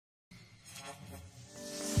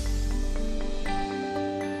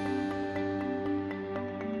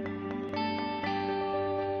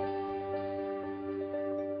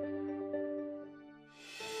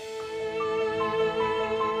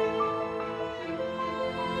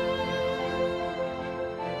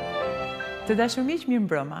Të dashur miq, mirë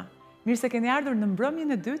mbrëma. Mirë se keni ardhur në mbrëmjen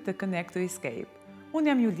e dytë të Connect to Escape. Unë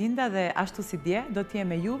jam Julinda dhe ashtu si dje do të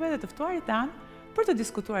jem me juve dhe të ftuarit tanë për të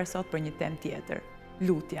diskutuar sot për një temë tjetër,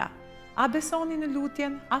 lutja. A besoni në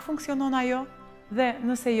lutjen? A funksionon ajo? Dhe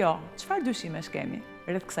nëse jo, çfarë dyshimesh kemi?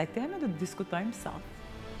 Rreth kësaj teme do të diskutojmë sot.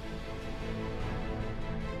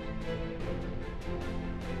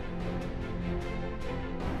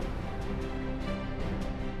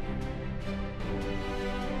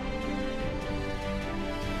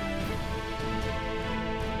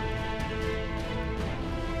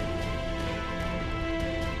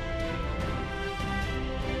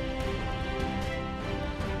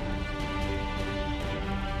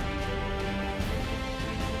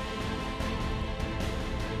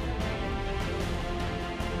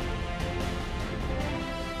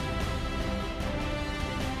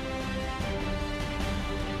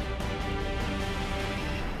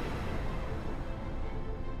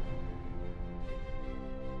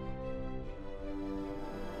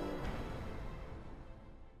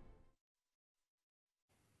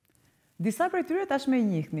 Disa prej tyre tashmë e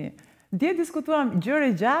njihni. Dje diskutuam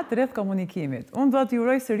gjëre gjatë rreth komunikimit. Unë do t'ju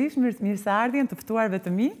uroj sërish mirëseardhjen të ftuarve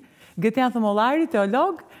të mi, Gëtian Thëmollari,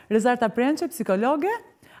 teolog, Rezarta Prençe, psikologe,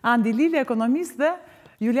 Andi Lili, ekonomist dhe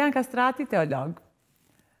Julian Kastrati, teolog.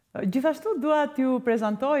 Gjithashtu dua t'ju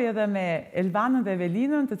prezantoj edhe me Elvanën dhe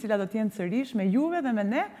Evelinën, të cilat do t'jenë sërish me juve dhe me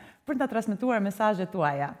ne për të transmetuar mesazhet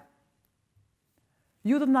tuaja.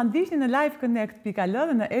 Ju do të na ndiqni në liveconnect.al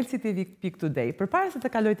dhe në lctv.today. Përpara se të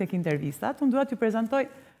kaloj tek intervistat, unë dua t'ju prezantoj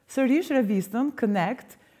sërish revistën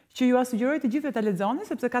Connect, që ju sugjeroj të gjithëve ta lexoni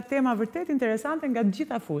sepse ka tema vërtet interesante nga të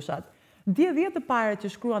gjitha fushat. Dje 10 të parët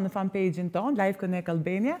që shkruan në fanpage-in ton, Live Connect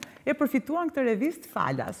Albania, e përfituan këtë revistë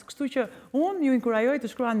falas. Kështu që unë ju inkurajoj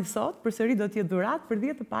të shkruani sot, përsëri do të jetë dhuratë për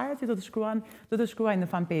 10 të parët që do të shkruajnë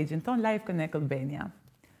në fanpage-in ton, Live Connect Albania.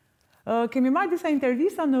 Kemi marrë disa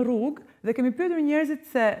intervista në rrugë dhe kemi pyetur njerëzit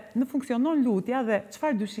se në funksionon lutja dhe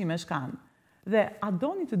çfarë dyshimesh kanë. Dhe a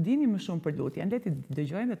doni të dini më shumë për lutjen? Le të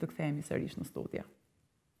dëgjojmë dhe të kthehemi sërish në studio.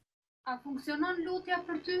 A funksionon lutja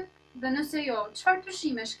për ty? Dhe nëse jo, çfarë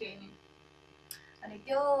dyshimesh keni? Tani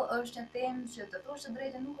kjo është një temë që të thosh të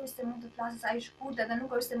drejtën nuk është se mund të flasësh ai shkurt edhe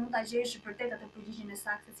nuk është se mund ta gjesh vërtet atë përgjigjen e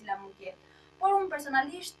saktë se cila mund të jetë. Por unë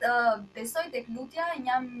personalisht besoj tek lutja,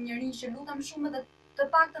 jam njëri që lutem shumë edhe të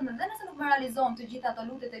paktën edhe nëse nuk më realizohen të gjitha ato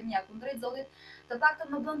lutjet e mia kundrejt Zotit, të paktën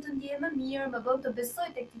më bën të ndihem më mirë, më bën të besoj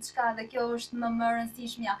tek diçka dhe kjo është më e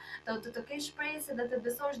rëndësishmja. Të kesh shpresë dhe të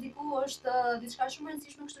besosh diku është diçka shumë e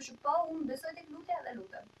rëndësishme, kështu që po, unë besoj tek lutja dhe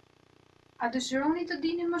lutem. A dëshironi të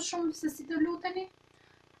dini më shumë se si të luteni?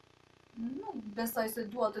 Nuk besoj se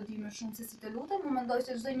dua të di më shumë se si të lutem, unë mendoj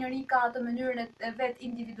se çdo njeri ka atë mënyrën e vet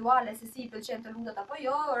individuale se si i pëlqen të lutet apo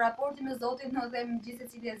jo, raporti me Zotin në them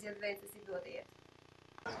gjithsesi e zgjedh vetë se si duhet të jetë.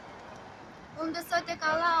 Unë besoj tek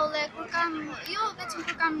Allahu dhe kur kam, jo vetëm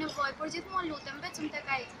kur kam nevojë, por gjithmonë lutem vetëm tek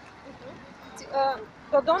ai.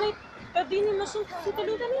 Do doni të dini më shumë si të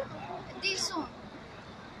luteni? Di shumë.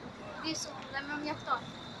 Dhe më mjafton.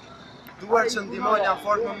 Duar që ndihmojnë janë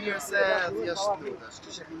fort më mirë se thjesht lutesh. Kështu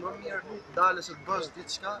që më mirë dalësh të bësh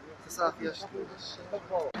diçka se sa thjesht lutesh.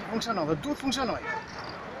 Funksionon dhe duhet funksionoj.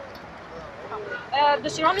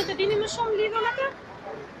 Dëshironi të dini më shumë lidhur me këtë?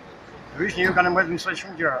 Hysh një ju ka nevojë të mësoj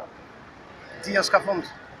shumë gjëra. Tia s'ka fund.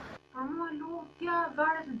 Për mua lutja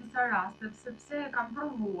varet në disa raste, sepse kam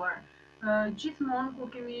provuar. Gjithmonë kur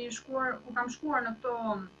kam shkuar në këto,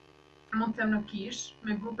 mund të them në kish,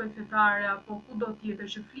 me grupe fetare apo kudo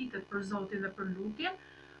tjetër që flitet për Zotin dhe për lutjen,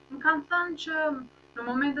 më kanë thënë që në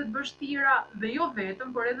momentet vështira dhe jo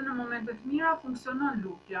vetëm, por edhe në momentet mira funksionon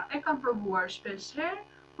lutja. E kam provuar shpesh herë,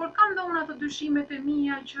 por kam dhe unë ato dyshimet e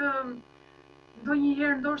mia që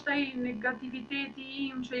ndonjëherë ndoshta ai negativiteti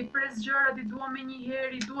im që i pres gjërat i dua me një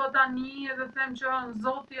herë, i dua tani edhe them që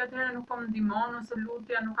Zoti atëherë nuk po më ndihmon ose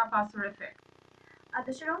lutja nuk ka pasur efekt. A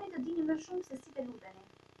dëshironi të dini më shumë se si të luteni?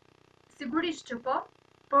 Sigurisht që po,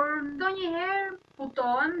 por ndonjëherë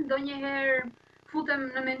putohem, ndonjëherë futem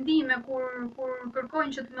në mendime kur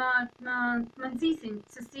kërkojnë që të më nxisin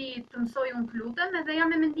se si të mësoj unë të lutem, edhe jam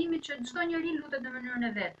me mendimin që çdo njeri lutet në mënyrën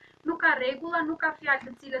e vet. Nuk ka rregulla, nuk ka fjalë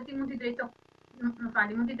të cilat ti mund t'i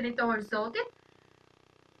drejtohesh Zotit.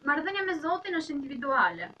 Marrëdhënia me Zotin është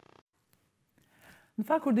individuale. Në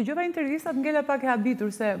fakt, kur dëgjova intervistat, ngela pak e habitur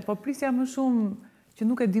se po prisja më shumë që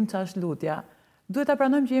nuk e dim çfarë është lutja. Duhet ta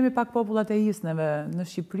pranojmë që jemi pak popull ateist neve në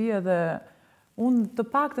Shqipëri edhe unë të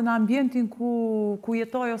paktën në ambientin ku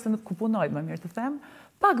jetoj ose ku punoj, më mirë të them,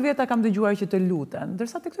 pak veta kam dëgjuar që të luten.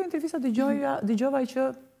 Ndërsa te këto intervista dëgjova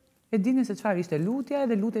që e dinin se çfarë ishte lutja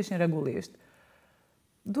dhe luteshin rregullisht.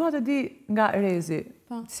 Dua të di nga Rezi,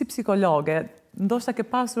 si psikologe, ndoshta ke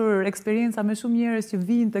pasur eksperienca me shumë njerëz që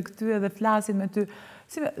vinë tek ty dhe flasin me ty.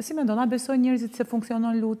 Si mendon, a besojnë njerëzit se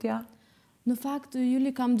funksionon lutja? Në fakt,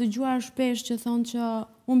 Juli, kam dëgjuar shpesh që thonë që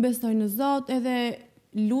unë besoj në Zot edhe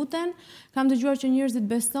luten, kam dëgjuar që njerëzit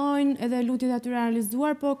besojnë edhe lutjet aty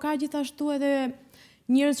realizuar, po ka gjithashtu edhe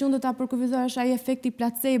njerëz që unë do ta përkufizoj është ai efekti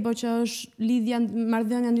placebo, që është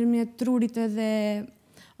marrëdhënia ndërmjet trurit edhe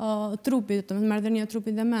trupit, marrëdhënia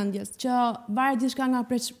trupit dhe mendjes, që varet gjithçka nga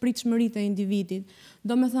pritshmëritë e individit.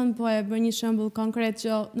 Domethënë, po e bëj një shembull konkret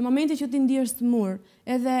që në momentin që ti ndihesh smur,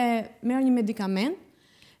 edhe merr një medikament,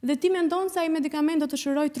 dhe ti mendon se ai medikament do të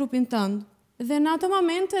shërojë trupin tënd. Dhe në ato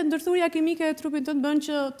momente ndërthurja kimike e trupit tënd bën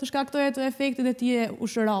që të shkaktojë ato efekte dhe ti e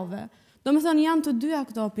ushërove. Domethënë janë të dyja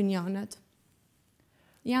këto opinionet.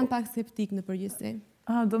 Janë pak skeptik në përgjithësi.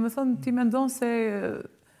 Domethënë ti mendon se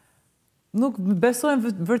nuk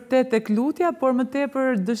besojnë vërtet tek lutja, por më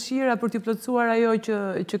tepër dëshira për t'i plotësuar ajo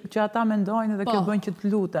që ata mendojnë dhe kjo bën që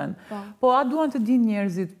të luten. Po a duan të dinë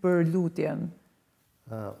njerëzit për lutjen?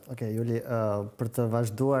 Okej, Juli, për të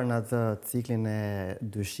vazhduar në atë ciklin e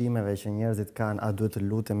dyshimeve që njerëzit kanë, a duhet të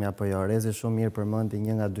lutemi apo jo, Rezi shumë mirë përmendi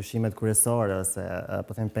një nga dyshimet kryesore, ose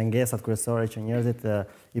po them pengesat kryesore që njerëzit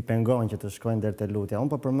i pengojnë që të shkojnë deri te lutja.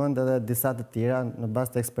 Unë po përmend edhe disa të tjera në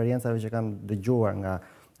bazë të eksperiencave që kam dëgjuar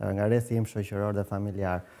nga rrethi im shoqëror dhe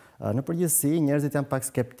familjar. Në përgjithësi, njerëzit janë pak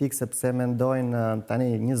skeptik sepse mendojnë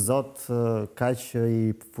tani një Zot kaq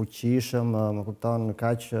i fuqishëm, më kupton,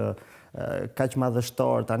 kaq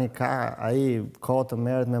madhështor, tani ka ai kohë të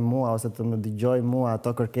merret me mua ose të më dëgjoj mua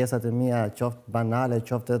ato kërkesat e mia, qoftë banale,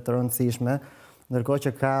 qoftë të rëndësishme, ndërkohë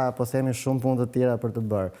që ka, po themi, shumë punë të tjera për të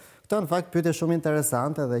bërë. Këto në fakt pyetje shumë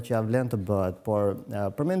interesante dhe që ja vlen të bëhet, por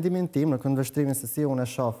për mendimin tim, në këndvështrimin se si unë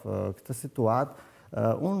e shoh këtë situatë,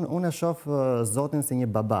 unë e shoh Zotin si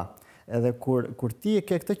një baba. Edhe kur ti e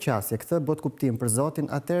ke këtë qasje, këtë bot kuptim për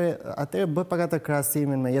Zotin, atëherë bëj pak atë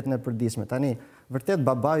krahasimin me jetën e përditshme. Tani, vërtet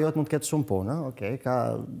baba jot mund të ketë shumë punë, okay, ka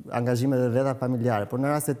angazhime dhe veta familjare, por në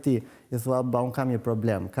rast se ti i thua baba, un kam një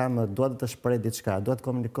problem, dua të shpreh diçka, dua të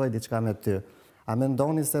komunikoj diçka me ty. A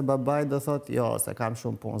mendoni se babai do thotë, jo, se kam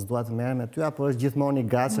shumë punë, s'dua të merrem me ty, apo është gjithmonë i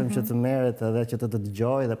gatshëm që të merret edhe që të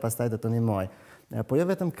dëgjoj dhe pastaj të ndihmoj? Po jo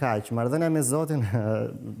vetëm kaq, marrëdhënia me Zotin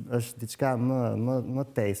është diçka më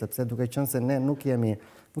tej, sepse duke qenë se ne nuk jemi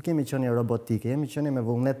qenie robotike, jemi qenie me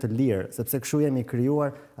vullnet të lirë, sepse kështu jemi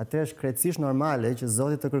krijuar, atëherë është krejtësisht normale që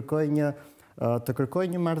Zoti të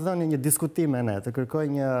kërkojë një marrëdhënie, një diskutim me ne, të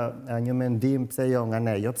kërkojë një mendim pse jo nga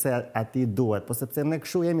ne, jo pse atij duhet, po sepse ne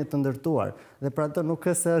kështu jemi të ndërtuar. Dhe për ato nuk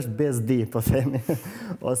është bezdi, po themi,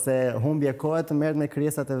 ose humbje kohe të merret me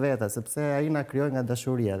krijesat e veta, sepse ai na krijoi nga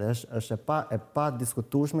dashuria dhe është e pa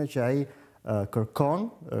diskutueshme që ai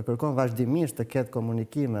kërkon vazhdimisht të ketë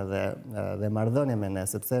komunikime dhe marrëdhënie me ne,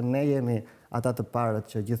 sepse ne jemi ata të parët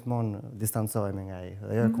që gjithmonë distancohemi nga ai,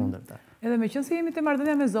 dhe jo e kundërta. Edhe meqense jemi te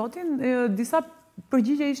marrëdhënia me Zotin, disa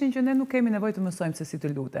përgjigje ishin që ne nuk kemi nevojë të mësojmë se si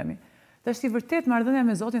të lutemi. Tash i vërtet marrëdhënia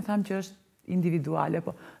me Zotin tham që është individuale,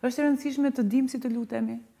 po është e rëndësishme të dimë si të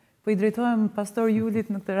lutemi. Po i drejtohem pastor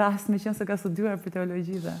Julit në këtë rast, meqense ka studiuar për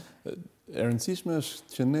teologji dhe. E rëndësishme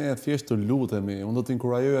është që ne thjesht të lutemi. Unë do të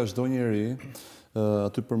inkurajoja çdo njeri,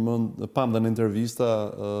 aty pam dhe në intervista,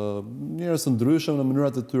 njerëz të ndryshëm në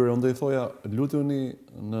mënyrat e tyre, unë do i thoja lutuni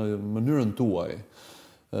në mënyrën tuaj.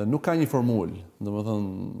 Nuk ka një formulë, domethënë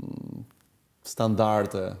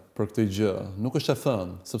standarde për këtë gjë. Nuk është e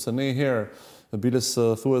thënë, sepse ndonjëherë biles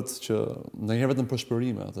thuhet që ndonjëherë vetëm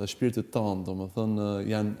përshpërimet e shpirtit tonë, domethënë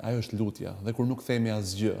ajo është lutja, dhe kur nuk themi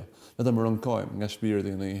asgjë, vetëm rënkojmë nga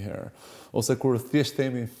shpirti ndonjëherë, ose kur thjesht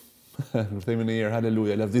themi ndonjëherë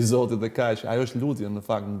haleluja, lavdi Zotit dhe kaq, ajo është lutja në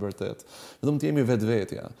fakt në vërtet. Vetëm të jemi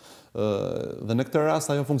vetvetja. Dhe në këtë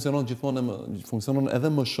rast ajo funksionon edhe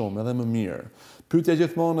më shumë, edhe më mirë. Pyetja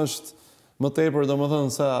gjithmonë është më tepër,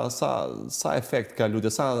 domethënë sa efekt ka lutja,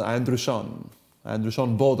 sa a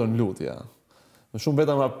ndryshon botën lutja. Më shumë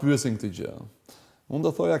beta ma pyesin këtë gjë. Unë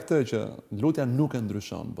do thoja këtë që lutja nuk e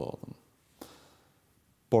ndryshon botën.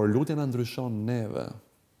 Por lutja na ndryshon neve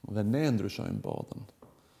dhe ne e ndryshojmë botën.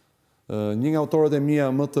 Një nga autorët e mia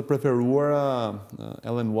më të preferuara,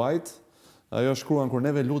 Ellen White, ajo shkruan kur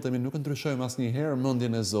neve lutemi nuk e ndryshojmë asnjëherë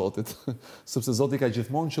mendjen e Zotit, sepse Zoti ka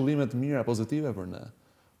gjithmonë qëllime të mira pozitive për ne.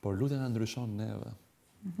 Por lutja na ndryshon neve.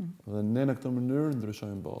 Dhe ne në këtë mënyrë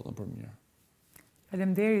ndryshojmë botën për mirë.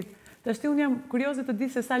 Faleminderit. Tashti unë jam kurioze të di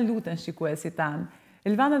se sa luten shikuesit tanë.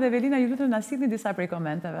 Elvana dhe Evelina, ju lutem na sillni disa prej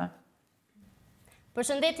komenteve.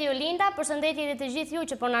 Përshëndetje Jolinda, përshëndetje edhe të gjithë ju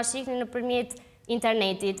që po na shihni nëpërmjet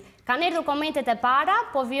internetit. Kanë ardhur komentet e para,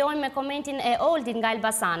 po vijojmë me komentin e Oldit nga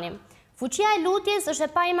Elbasani. Fuqia e lutjes është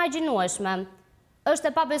e paimagjinueshme.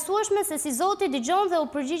 Është e pabesueshme se si Zoti dëgjon dhe u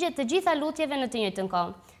përgjigjet të gjitha lutjeve në të njëjtën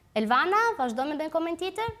kohë. Elvana, vazhdo me ndonjë koment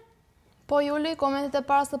tjetër? Po Juli, komentet e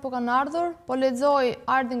para po kanë ardhur, po lexoj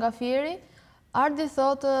Ardi nga Fieri. Ardi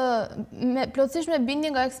thotë plotësisht me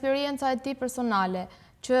bindje nga eksperienca e tij personale,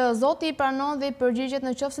 që Zoti i pranon dhe i përgjigjet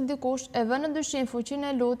në qoftë se dikush e vën në dyshim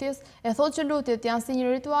fuqinë e lutjes, e thotë që lutjet janë si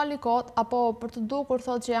një ritual i kot, apo për të dukur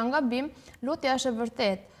thotë që janë gabim, lutja është e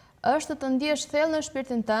vërtetë. Është të ndjesh thellë në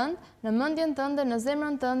shpirtin tënd, në mendjen tënde, në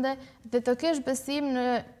zemrën tënde dhe të kesh besim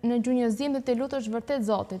në gjunjëzim dhe të lutesh vërtet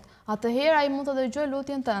Zotit. Atëherë ai mund të dëgjojë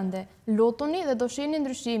lutjen tënde. Lutuni dhe do shihni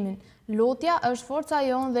ndryshimin. Lutja është forca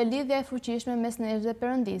jonë dhe lidhja e fuqishme mes nesh dhe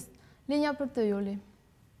Perëndis. Linja për të Juli.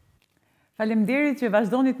 Faleminderit që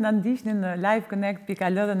vazhdoni të na ndiqni në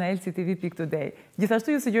liveconnect.al dhe në lctv.today.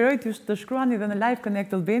 Gjithashtu ju sugjeroj të shkruani edhe në Live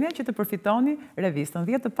Connect Albania që të përfitoni revistën.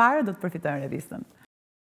 10 të parë do të përfitojnë revistën.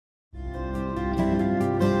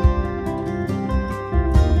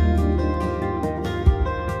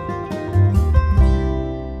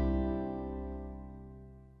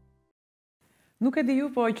 Nuk e di ju,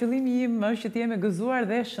 po qëllimi im është që të jemi gëzuar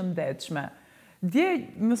dhe shëndetshme. Dje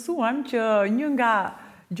mësuam që një nga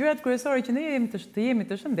gjërat kryesore që ne jemi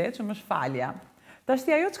të shëndetshëm është falja.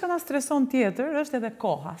 Tashti ajo që na streson tjetër është edhe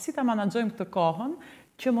koha. Si ta menaxhojmë këtë kohën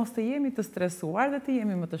që mos të jemi të stresuar dhe të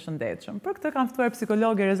jemi më të shëndetshëm. Për këtë kam ftuar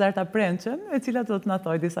psikologe Rezarta Prençën, e cila do të na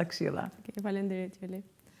thojë disa këshilla. Faleminderit Juli.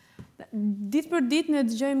 Ditë për ditë ne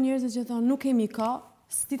dëgjojmë njerëz që thonë nuk kemi kohë,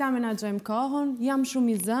 si ta menaxhojmë kohën, jam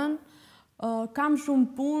shumë i zënë. Kam shumë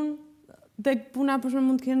punë, tek puna për shembull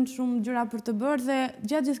mund të kenë shumë gjëra për të bërë dhe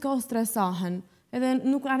gjatë gjithë kohës stresohen, edhe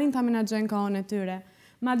nuk arrin ta menaxhojnë kohën e tyre.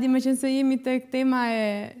 Madje meqense jemi tek tema e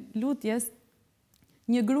lutjes,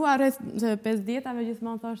 një grua rreth 50-tave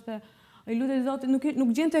gjithmonë thoshte, "I lutej Zotit",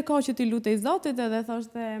 nuk gjente kohë që t'i lutej Zotit edhe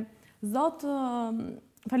thoshte, "Zot,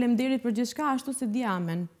 faleminderit për gjithçka, ashtu se di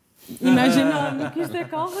amen." Imagjino, nuk kishte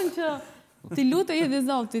kohën që ti lutej edhe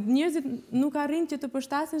Zotit. Njerëzit nuk arrin që të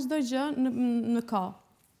përshtasin çdo gjë në kohë.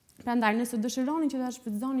 Prandaj nëse dëshironi që ta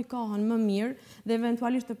shfrytëzoni kohën më mirë dhe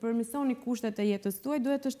eventualisht të përmirësoni kushtet e jetës tuaj,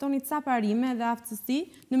 duhet të shtoni ca parime dhe aftësi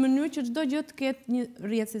në mënyrë që çdo gjë të ketë një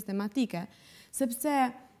rrjetë sistematike. Sepse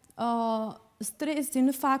stresi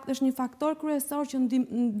në fakt është një faktor kryesor që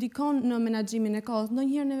ndikon në menaxhimin e kohës.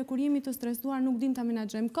 Ndonjëherë neve kur jemi të stresuar nuk dim ta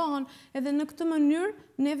menaxhojmë kohën, edhe në këtë mënyrë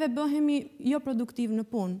neve bëhemi jo produktiv në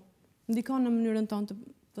punë. Ndikon në mënyrën tonë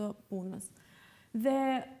të punës.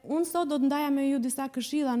 Dhe unë sot do të ndaja me ju disa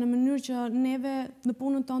këshilla në mënyrë që neve në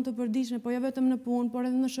punën tonë të përditshme, po jo vetëm në punë, por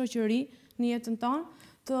edhe në shoqëri, në jetën tonë,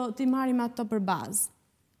 të marrim ato për bazë.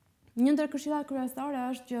 Një ndër këshillat kryesore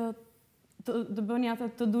është që të bëni ato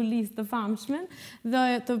to-do list të famshme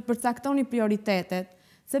dhe të përcaktoni prioritetet.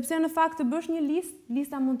 Sepse në fakt të bësh një listë,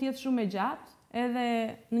 lista mund të jetë shumë e gjatë, edhe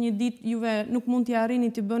në një ditë juve nuk mund t'i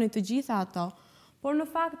arrini të bëni të gjitha ato. Por në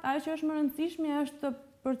fakt, ajo që është më rëndësishme është të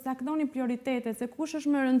përcaktoni prioritetet, se kush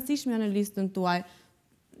është më rëndësishme në listën tuaj.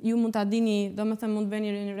 Ju mund ta dini, domethënë mund të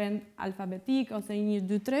bëni një rend alfabetik ose 1,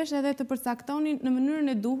 2, 3 edhe të përcaktoni në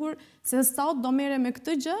mënyrën e duhur se sot do merrem me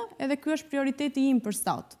këtë gjë, edhe ky është prioriteti im për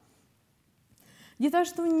sot.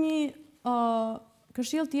 Gjithashtu një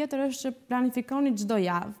këshill tjetër është që planifikoni çdo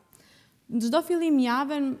javë. Çdo fillim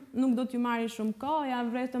jave nuk do t'ju marrë shumë kohë,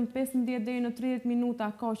 janë vetëm 15 deri në 30 minuta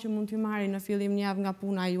kohë që mund t'ju marrë në fillim një javë nga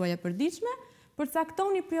puna juaj e përditshme.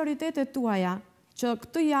 Përcaktoni prioritetet tuaja, që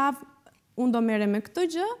këtë javë unë do merrem me këtë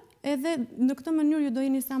gjë, edhe në këtë mënyrë ju do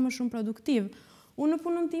jeni sa më shumë produktiv. Unë në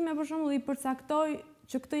punën time për shembull i përcaktoj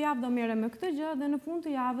që këtë javë do merrem me këtë gjë dhe në fund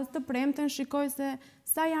të javës të premten shikoj se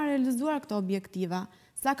sa janë realizuar këto objektiva,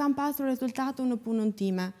 sa kam pasur rezultate në punën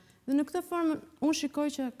time. Dhe në këtë formë unë shikoj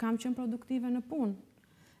që kam qenë produktive në punë.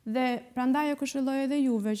 Dhe prandaj e këshilloj edhe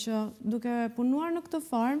juve që duke punuar në këtë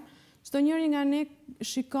formë, çdo njëri nga ne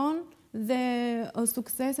shikon dhe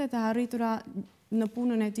sukseset e arritura në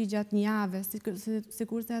punën e tij gjatë një jave,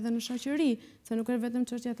 sikurse edhe në shoqëri, se nuk është vetëm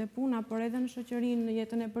çështja e puna, por edhe në shoqëri, në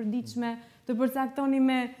jetën e përditshme, të përcaktoni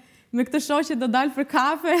me këtë shoqe do dalë për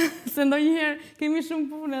kafe, se ndonjëherë kemi shumë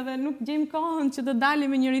punë dhe nuk gjejmë kohën që të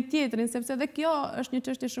dalim me njëri tjetrin, sepse edhe kjo është një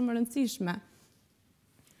çështje shumë e rëndësishme.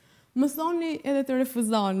 Mësoni edhe të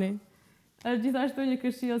refuzoni. Është gjithashtu një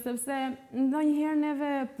këshill, sepse ndonjëherë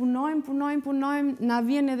neve punojmë, na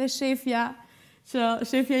vjen edhe shefja, që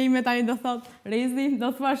shefja ime tani do thot, Rezi, do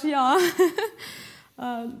thuash jo.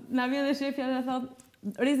 Na vjen edhe shefja dhe thot,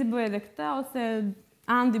 Rezi bëj edhe këtë, ose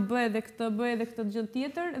Andi bëj edhe këtë gjë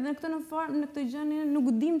tjetër, dhe në këtë gjë nuk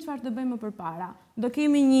dim çfarë të bëjmë më përpara. Do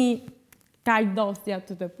kemi një kaq dosje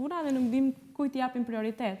aty të puna dhe nuk dim kujt i japim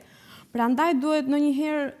prioritet. Prandaj duhet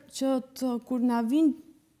ndonjëherë që kur na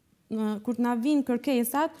vijnë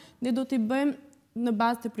kërkesat, ne do t'i bëjmë në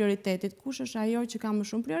bazë të prioritetit. Kush është ajo që ka më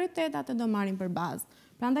shumë prioritet, atë do marrin për bazë.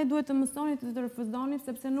 Prandaj duhet të mësoni të refuzoni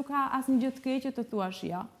sepse nuk ka asnjë gjë të keqe të thuash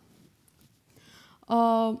jo.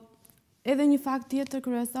 Edhe një fakt tjetër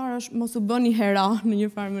kryesor është mos u bëni hero në një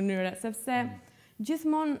farë mënyre, sepse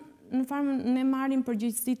gjithmonë në farë ne marrim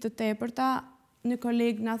përgjegjësi të tepërta. Një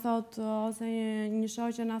koleg na thot ose një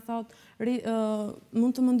shoqe na thot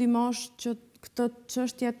mund të më ndihmosh që këtë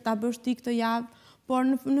çështje ta bësh ti këtë javë, por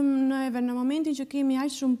në momentin që kemi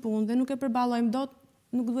aq shumë punë dhe nuk e përballojmë dot,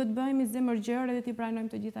 nuk duhet bëhemi zemërgjër edhe t'i pranojmë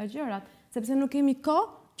të gjitha gjërat, sepse nuk kemi kohë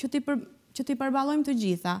që t'i përballojmë të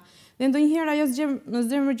gjitha. Dhe ndonjëherë ajo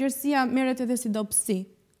zemërgjërsia merret edhe si dobësi.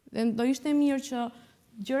 Dhe do ishte mirë që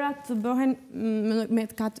gjërat të bëhen me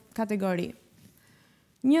kategori.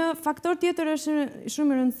 Një faktor tjetër është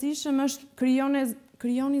shumë i rëndësishëm është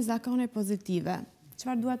krijoni zakone pozitive.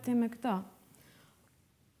 Çfarë dua të them me këtë?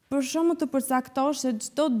 Për shembull të përcaktosh se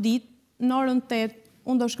çdo ditë në orën 8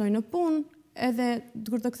 unë do shkoj në punë, edhe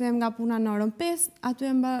kur të kthehem nga puna në orën 5,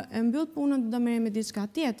 aty e mbyll punën dhe do merrem me diçka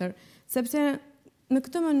tjetër, sepse në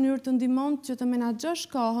këtë mënyrë të ndihmon që të menaxhosh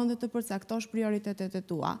kohën dhe të përcaktosh prioritetet e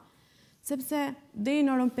tua. Sepse deri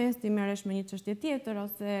në orën 5 ti merresh me një çështje tjetër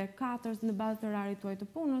ose 4 në bazë të orarit tuaj të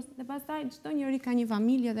punës, dhe pastaj çdo njeri ka një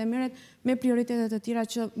familje dhe merret me prioritete të tjera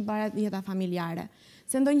që bëhet jeta familjare.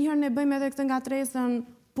 Se ndonjëherë ne bëjmë edhe këtë ngatresën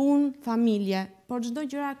punë, familje, por çdo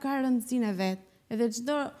gjëra ka rëndësinë e vet. Edhe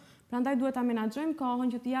prandaj duhet ta menaxhojmë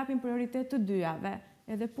kohën që t'i japim prioritet të dyjave,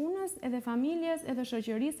 edhe punës, edhe familjes, edhe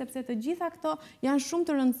shoqërisë, sepse të gjitha këto janë shumë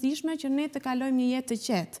të rëndësishme që ne të kalojmë një jetë të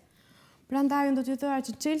qetë. Prandaj unë do t'ju thoja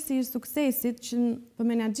që çelësi i suksesit që për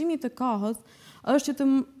menaxhimin të kohës është që të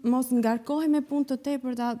mos ngarkohemi me punë të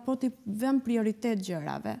tepërta, por t'i vëmë prioritet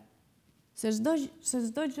gjërave. Se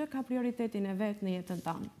çdo gjë ka prioritetin e vet në jetën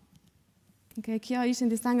tonë. Okej, kjo ishin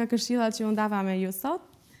disa nga këshillat që unë dava me ju sot.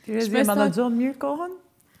 Ti menaxhon mirë kohën?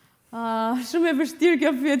 Shumë e vështirë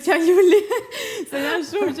kjo pyetja Juli, se janë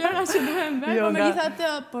shumë gjëra që duhen bërë, por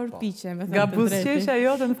megjithatë përpiqem. Nga buzëqeshja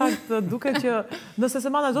jote në fakt duket që nëse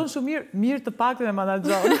se menaxhon shumë mirë të paktën e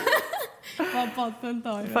menaxhon. Po, të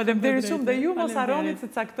tentoj. Faleminderit shumë dhe ju mos harroni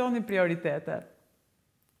të caktoni prioritete.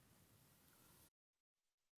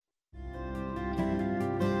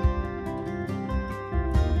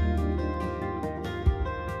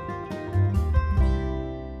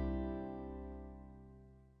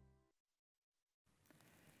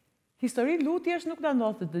 Histori lutjesh nuk na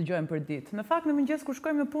ndodh të dëgjojmë për ditë. Në fakt në mëngjes kur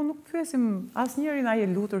shkojmë në punë nuk pyesim asnjërin a je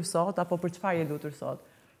lutur sot apo për çfarë je lutur sot.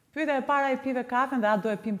 Pyetja e para e pive kafen dhe a do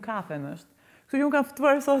e pim kafen është. Kështu që unë kam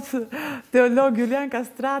ftuar sot teolog Julian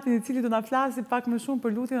Kastratin, i cili do na flasë pak më shumë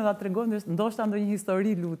për lutjen dhe na tregon ndoshta ndonjë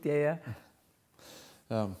histori lutjeje.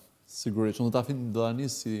 Sigurisht, unë do ta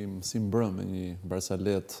nis si mbrëm me një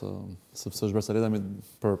barsalet, sepse është barsaleta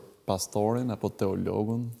për pastorin apo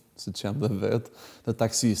teologun, si që janë dhe vetë, dhe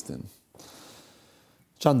taksistin.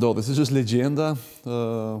 Qa ndodhi, si që është legjenda,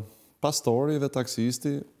 pastori dhe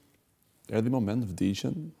taksisti, erdi moment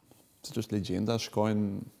vdiqen, si që është legjenda, shkojnë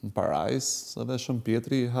në parajs, dhe Shën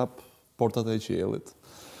Pietri hap portat e qiellit.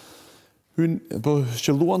 Po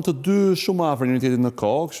qelluan të dy shumë afër njëri tjetrit në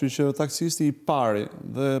kokë, kështu që taksisti i pari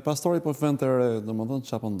dhe pastori po vente re, domethënë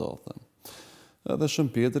çfarë po ndodhte. Edhe Shën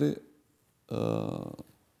Pietri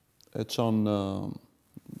e çon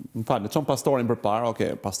çon pastorin përpara,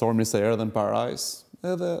 pastori mirë se erdhe në parajs,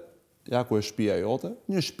 edhe ja ku e shtëpia jote,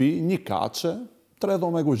 një shtëpi, një kaçe, 3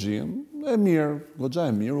 dhomë kuzhinë, e mirë, goxha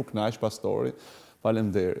e mirë, u kënaq pastori,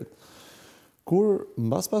 faleminderit. Kur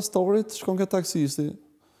mbas pastorit shkon ke taksisti,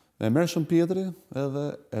 e merr Shën Pietri edhe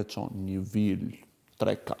e çon një vil,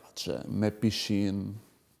 3 kaçe, me pishinë,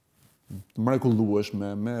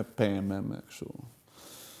 mrekullueshme, me pemë, me kështu.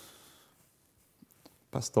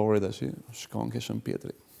 Pastori tash shkon ke Shën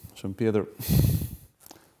Pietri. Shën Pietër,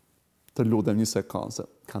 të lutem një sekondë, se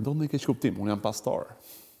ka ndodhur një keq kuptim, unë jam pastor.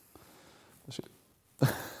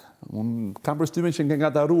 Unë kam përshtypjen që nga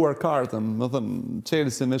gataruar kartën, më thënë,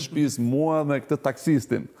 Chelsea me shtëpisë mua me këtë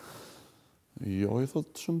taksistin. Jo, i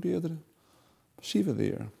thot Shën Pietri. Shive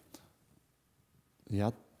dhe herë.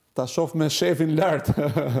 Ja, ta shoh me shefin lart.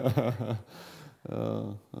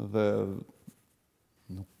 Dhe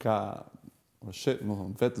nuk ka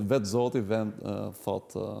vetë Zoti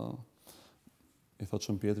thot, i thot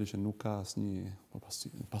Shën Pietri që nuk ka asnjë,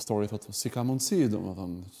 pastori thot, si ka mundësi,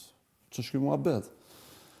 domethënë, ç'është ky muhabet?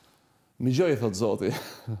 Një gjë i thot Zoti.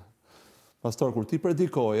 Pastor, kur ti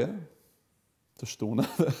predikoje të shtuna,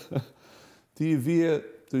 ti i vije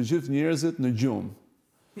të gjithë njerëzit në gjumë.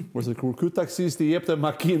 Kurse kur ky taksisti i jepte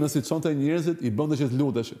makinën si çonte njerëzit, i bënte që të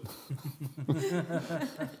luteshin.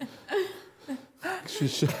 Kështu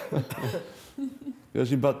që Kjo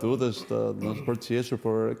është një batutë, është për të qeshur,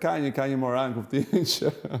 por ka një moral kuptimin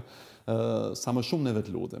që sa më shumë neve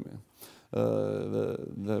të lutemi.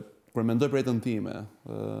 Dhe kur mendoj për jetën time,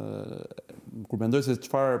 kur mendoj se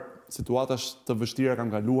çfarë situatash të vështira kam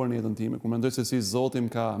kaluar në jetën time, kur mendoj se si Zoti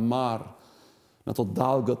më ka marrë në ato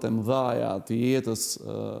dallgët e mëdha të jetës,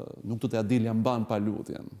 nuk do t'ja dilja mban pa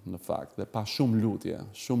lutjen, në fakt, dhe pa shumë lutje,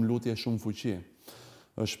 shumë fuqi,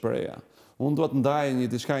 është shpreha. Unë duhet ndaj një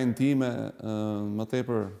diçka intime, më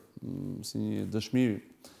tepër si një dëshmi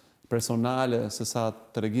personale, se sa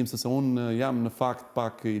tregim, se unë jam në fakt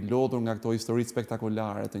pak I lodhur nga këto historitë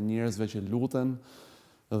spektakolare të njerëzve që luten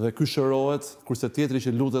dhe ky shërohet, kurse tjetri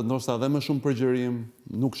që lutet ndoshta edhe më shumë përgjërim,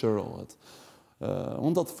 nuk shërohet.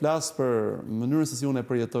 Unë do të flas për mënyrën se si unë e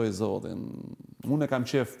përjetoj Zotin. Unë e kam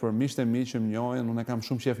qef për miqtë e mi që më njohin, unë e kam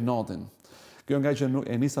shumë qef notin. Kjo nga që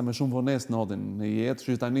e nisa me shumë vonesë notin në jetë,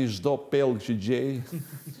 që tani çdo pellg që gjej,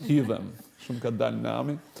 hidhem. Shumë ka dalë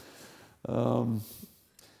nami.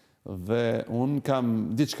 Dhe unë kam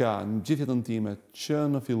diçka në gjithë jetën time, që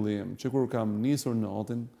në fillim, që kur kam nisur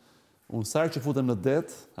notin, unë sarë që futem në det,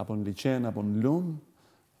 apo në liqen, apo në lumë,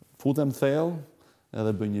 futem thellë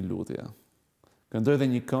edhe bëj një lutje. Këndoj dhe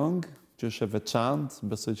një këngë, që është e veçantë,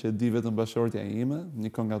 besoj që e di vetëm bashkëshortja ime, një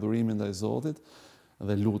këngë adhurimi ndaj Zotit,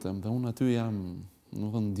 dhe lutem. Dhe unë aty jam,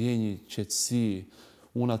 nuk ndjej një qetësi,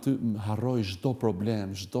 unë aty harroj çdo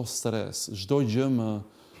problem, çdo stres, çdo gjë më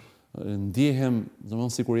ndjehem,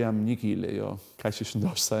 domethënë sikur jam 1 kile, jo, kaq që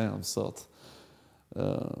ndoshta jam sot.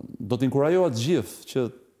 Do t'inkurajoj të gjithë që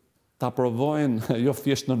ta provojnë, jo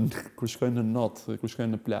thjesht kur shkojnë në notë, kur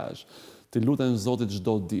shkojnë në plazh, të luten Zotit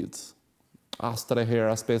çdo ditë. As 3 herë,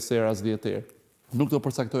 as 5 herë, as 10 herë. Nuk do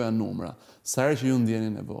përcaktoja numra. Sa herë që ju ndjeni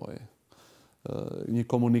nevojë. Një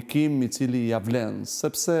komunikim I cili ja vlen,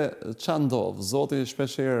 sepse ç'a ndodh, Zoti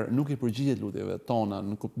shpeshherë nuk I përgjigjet lutjeve tona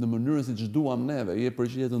në mënyrën siç duam neve, I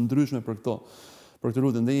përgjigje të ndryshme për këtë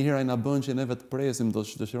lutje. Ndonjëherë ai na bën që neve të presim,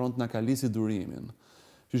 dëshiron të na kalisi durimin.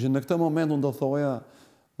 Kështu që në këtë moment unë do thoja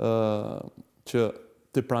që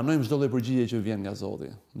të pranojmë çdo lloj përgjigje që vjen nga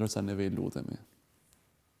Zoti, ndërsa neve I lutemi.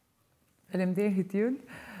 Faleminderit Jul.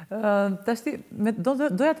 Tashti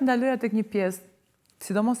doja të ndaloja tek një pjesë,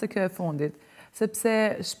 sidomos se kjo e fundit, sepse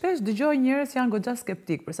shpesh dëgjoj njerëz që janë goxha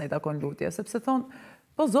skeptik për sa I takon lutjes, sepse thon,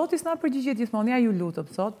 po Zoti s'na përgjigjet gjithmonë, ja ju lutem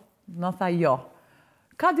sot, na tha jo.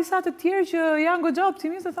 Ka disa të tjerë që janë goxha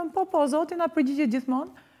optimistë, thon po Zoti na përgjigjet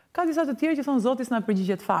gjithmonë. Ka disa të tjerë që thon Zoti s'na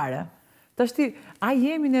përgjigjet fare. Tashti, a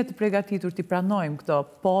jemi ne të përgatitur të pranojmë këto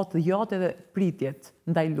pot, jot edhe pritjet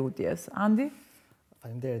ndaj lutjes? Andi?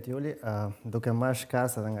 Faleminderit Juli, duke marrë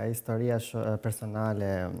shkas edhe nga historia personale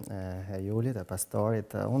e Julit, e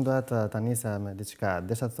pastorit, unë doja të nisa me diçka.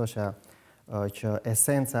 Desha të thosha që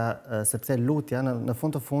esenca, sepse lutja në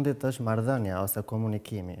fund të fundit është marrëdhënia ose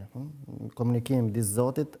komunikimi. Komunikimi midis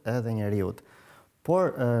Zotit edhe njeriut.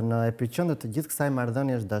 Por në epicentër të gjithë kësaj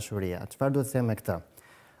marrëdhënie është dashuria. Çfarë duhet të them me këtë?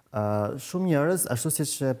 Shumë njerëz, ashtu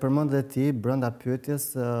siç përmend edhe ti, brenda pyetjes,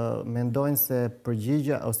 mendojnë se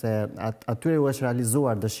përgjigja ose atyre u është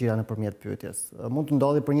realizuar dëshira nëpërmjet pyetjes. Mund të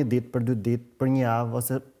ndodhi për 1 ditë, për 2 ditë, për 1 javë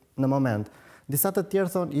ose në moment. Disa të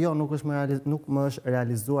tjerë thonë, jo, nuk më është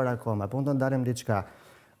realizuar akoma, po mund të ndalem diçka.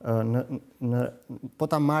 Po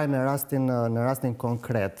ta marrim në rastin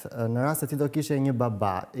konkret, në rast se ti do kishe një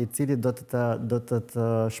baba I cili do të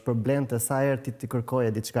shpërblente sa herë ti kërkoje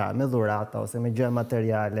diçka me dhurata ose me gjëra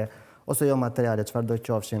materiale ose jo materiale, çfarë do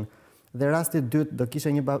qofshin. Dhe rasti I dytë do kishe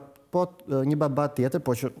një baba tjetër,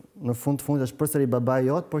 por që në fund është përsëri baba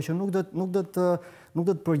jot, por që nuk do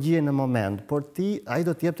të përgjigje në moment, por ai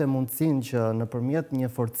do të jepte mundësinë që nëpërmjet një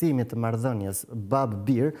forcimi të marrëdhënies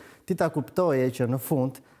bab-bir, ti ta kuptoje që në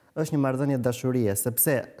fund është një marrëdhënie dashurie,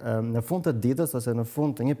 sepse në fund të ditës ose në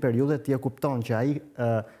fund të një periudhe ti e kupton që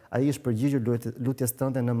ai është përgjigjur lutjes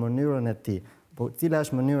tënde në mënyrën e tij. Po cila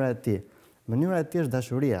është mënyra e tij? Mënyra e tij është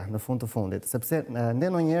dashuria në fund të fundit, sepse ne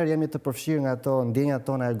ndonjëherë jemi të përfshirë nga ato ndjenjat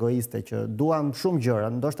tona egoiste që duam shumë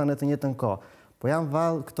gjëra, ndoshta në të njëjtën kohë, po janë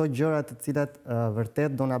vallë këto gjëra të cilat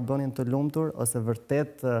vërtet do na bënin të lumtur ose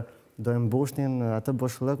vërtet do e mbushnin atë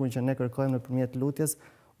boshllëkun që ne kërkojmë nëpërmjet lutjes.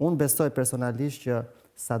 Unë besoj personalisht që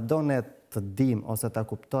sado ne të dim ose ta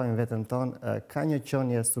kuptojmë veten tonë, ka një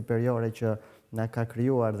qenie superiore që na ka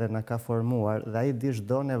krijuar dhe na ka formuar dhe ai di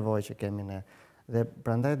çdo nevojë që kemi ne. Dhe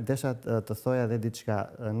prandaj desha të thoja edhe diçka,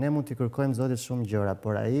 ne mund t'i kërkojmë Zotit shumë gjëra,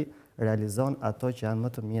 por ai realizon ato që janë më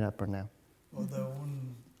të mira për ne. Po dhe unë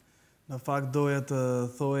në fakt doja të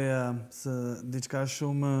thoja se diçka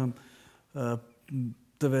shumë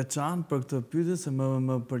të veçantë për këtë pyetje, se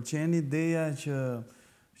më pëlqen ideja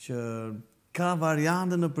që ka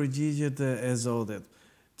variante në përgjigjet e Zotit.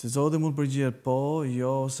 Që Zoti mund përgjigjet po,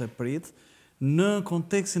 jo ose prit. në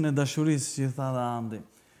kontekstin e dashurisë që tha dhe Andi.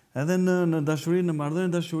 Edhe në dashuri, në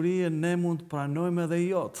marrëdhënie dashurie, ne mund të pranojmë edhe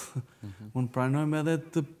jot. Mund të pranojmë edhe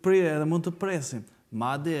edhe mund të presim.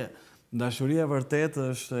 Madje dashuria vërtet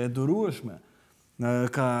është e durueshme.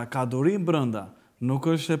 Ka durim brenda, nuk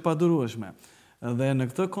është e padurueshme. Dhe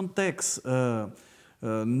në këtë kontekst,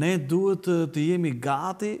 ne duhet të jemi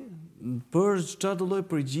gati për çdo lloj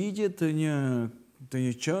përgjigje të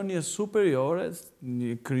një qenie superiore,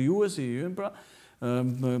 një krijuesi i ynë, pra,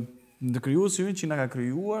 në krijuesi ynë që na ka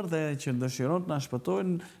krijuar dhe që dëshiron të na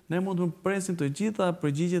shpëtojë, ne mund të presim të gjitha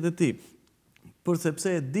përgjigjet e tij.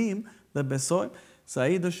 Sepse e dim dhe besojmë se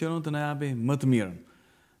ai dëshiron të na japi më të mirën.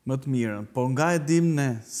 Më të mirën, por nga e dim ne,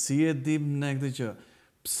 si e dim ne këtë gjë,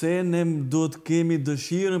 pse ne duhet kemi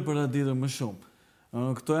dëshirën për ta ditur më shumë.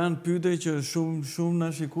 Këto janë pyetje që shumë na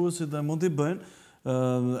shikuesit dhe mund t'i bëjnë,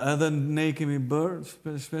 edhe ne i kemi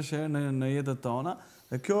bërë shpesh herë në jetët tona,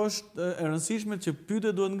 dhe kjo është e rëndësishme që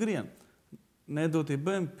pyetjet duhet ngrihen. Ne duhet i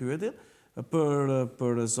bëjmë pyetje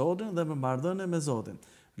për Zotin dhe për marrëdhënien me Zotin.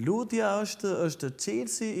 Lutja është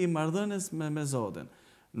çelësi i marrëdhënies me Zotin.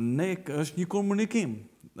 Është një komunikim.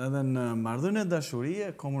 Edhe në marrëdhënie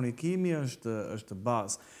dashurie, komunikimi është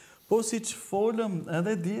bazë. Po si që folëm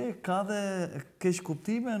edhe dje, ka dhe keq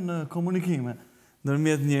kuptime në komunikime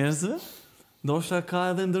ndërmjet njerëzve, ndoshta ka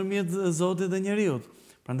edhe ndërmjet Zotit dhe njeriut.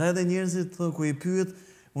 Prandaj edhe njerëzit ku i pyet,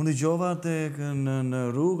 unë dëgjova në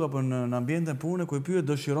rrugë apo në ambientin e punës, ku i pyet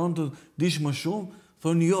dëshiron të dish më shumë,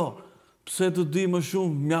 thonë jo, pse të di më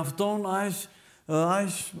shumë, mjafton aq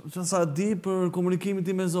sa di për komunikimin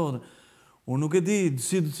tim me Zotin. Unë nuk e di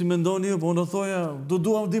si mendoni ju, po unë do thoja,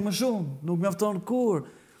 dua të di më shumë, nuk mjafton kur.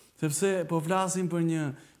 Sepse po flasim për një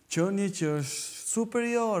qenie që është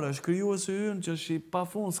superior, është krijuesi ynë që është i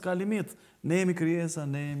pafund, s'ka limit. Ne jemi krijesa,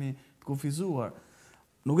 ne jemi të kufizuar.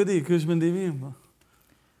 Nuk e di, ky është mendimi im.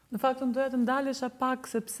 Në fakt unë doja të ndalesha pak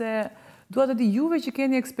sepse dua të di juve që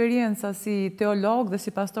keni eksperjenca si teolog dhe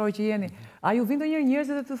si pastor që jeni, a ju vjen ndonjëherë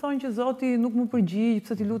njerëzit dhe të thonë që Zoti nuk më përgjigj,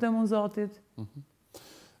 pse ti lutem unë Zotit?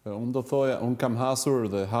 Unë do thoja, unë kam hasur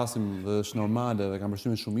dhe hasim dhe është normale dhe kam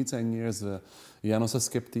përshtypjen shumica e njerëzve janë ose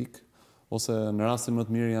skeptik, ose në rastin më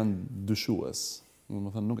të mirë janë dyshues.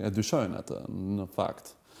 Domethënë nuk e dyshojnë atë në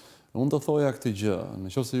fakt. Unë do thoja këtë gjë,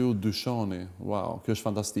 nëse ju dyshoni, wow, kjo është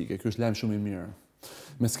fantastike, kjo është lajm shumë i mirë.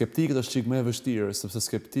 Me skeptikët është çik më e vështirë, sepse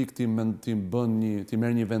skeptik ti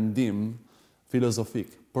merr një vendim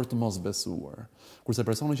filozofik për të mos besuar. Kurse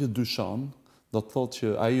personi që dyshon, do të thotë që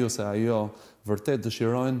ai ose ajo vërtet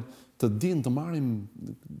dëshirojnë të dinë,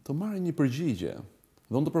 të marrin një përgjigje.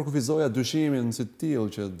 Dhe unë të përkufizoja dyshimin si të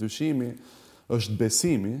tillë që dyshimi është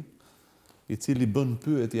besimi i cili bën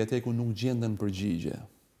pyetje atje ku nuk gjenden përgjigje.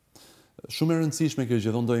 Shumë e rëndësishme kjo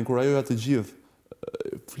gjë, dhe unë do inkurajoja të gjithë,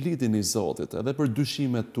 flitini Zotit edhe për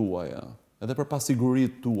dyshimet tuaja, edhe për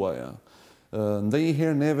pasiguritë tuaja.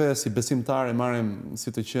 Ndonjëherë neve si besimtarë marrim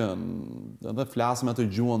si të qenë, edhe flasim atë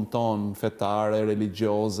gjuhën tonë fetare,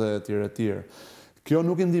 religjioze, etj. Kjo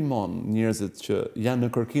nuk i ndihmon njerëzit që janë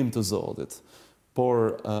në kërkim të Zotit,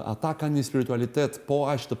 por ata kanë një spiritualitet po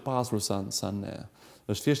aq të pasur sa ne.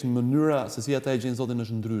 Është thjesht mënyra se si ata e gjejnë Zotin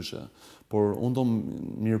është ndryshe, por unë do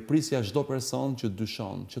mirëprisja çdo person që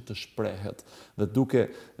dyshon, që të shprehet, dhe duke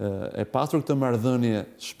e pasur këtë marrëdhënie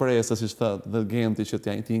shprehje, siç tha dhe Genti, që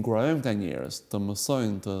t'i inkurajojmë këta njerëz të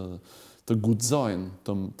mësojnë, të guxojnë,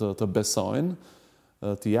 të besojnë,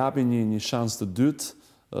 t'i japin një shans të dytë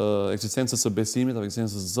ekzistencës së besimit apo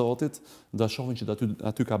ekzistencës së Zotit, do shohin që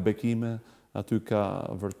aty ka bekime, aty ka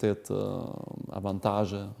vërtet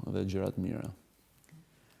avantazhe dhe gjëra të mira.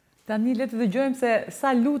 Tani le të dëgjojmë se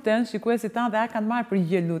sa luten shikuesit tanë dhe a kanë marrë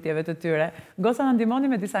përgjigje lutjeve të tyre. Goca na ndihmoni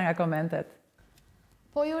me disa nga komentet.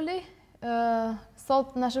 Po Juli,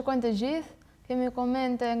 sot na shikojnë të gjithë, kemi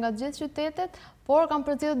komente nga të gjithë qytetet, por kam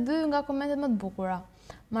përcjellë 2 nga komentet më të bukura.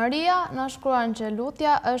 Maria na shkruan që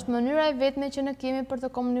lutja është mënyra e vetme që ne kemi për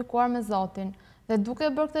të komunikuar me Zotin. Dhe duke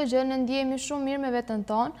bërë këtë gjë ne ndihemi shumë mirë me veten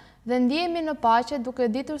tonë dhe ndihemi në paqe duke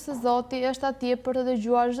ditur se Zoti është atje për të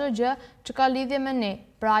dëgjuar çdo gjë që ka lidhje me ne.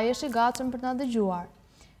 Pra ai është i gatshëm për të na dëgjuar.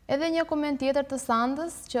 Edhe një koment tjetër të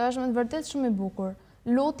Sandës që është me vërtet shumë i bukur.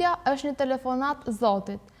 Lutja është një telefonat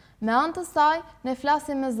Zotit. Me anë të saj ne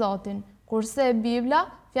flasim me Zotin, kurse Bibla,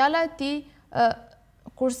 fjala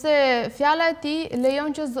e tij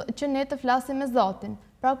lejon që ne të flasim me Zotin.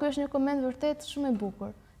 Pra ky është një koment vërtet shumë i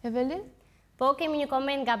bukur. Evelin? Po, kemi një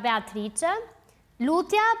koment nga Beatrice.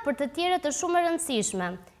 Lutja për të tjerët është shumë e rëndësishme,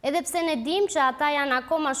 edhe pse ne dimë që ata janë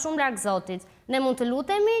akoma shumë larg Zotit. Ne mund të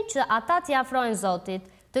lutemi që ata t'i afrojnë Zotit.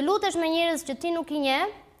 Të lutesh me njerëz që ti nuk i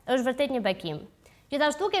njeh është vërtet një bekim.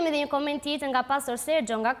 Gjithashtu kemi edhe një koment tjetër nga Pastor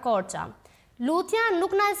Sergio nga Korça. Lutja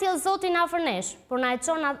nuk na e sjell Zotin afër nesh, por na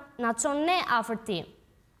çon ne afër Tij.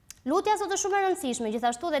 Lutja sot është shumë e rëndësishme,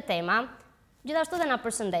 gjithashtu dhe tema, gjithashtu dhe na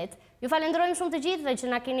përshëndet. Ju falenderojmë shumë të gjithëve që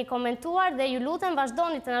na keni komentuar dhe ju lutem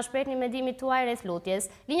vazhdoni të na shprehni mendimin tuaj rreth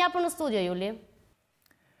lutjes. Linja për në studio, Juli.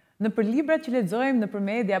 Në për librat që lexojmë në për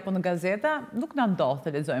media apo në gazeta, nuk na ndodh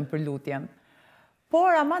të lexojmë për lutjen.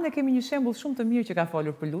 Por ama ne kemi një shembull shumë të mirë që ka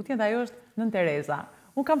folur për lutjen dhe ajo është Nën Tereza.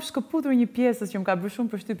 Unë kam shkëputur një pjesës që më ka bërë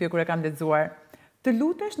shumë përshtypje kur e kam lexuar. Të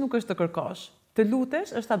lutesh nuk është të kërkosh. Të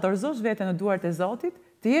lutesh është ta dorëzosh veten në duart e Zotit,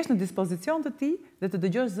 të jesh në dispozicion të Tij dhe të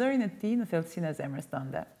dëgjosh zërin e Tij në thellësinë e zemrës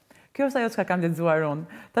tënde. Kjo është ajo që kam lexuar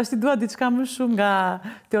unë. Tash ti dua diçka më shumë nga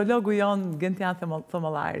teologu jon Gentian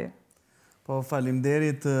Thomollari. Po,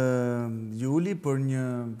 faleminderit Juli për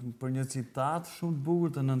një citat shumë të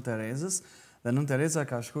bukur të Nën Terezës, dhe Nën Tereza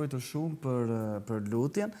ka shkruar shumë për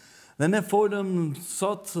lutjen. Dhe ne folëm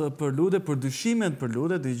sot për lutje, për dyshimet për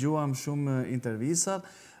lutje, dëgjuam shumë intervistat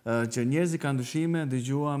që njerëzit kanë dyshime,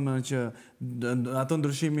 dëgjuam që ato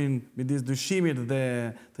ndryshimin midis dyshimit dhe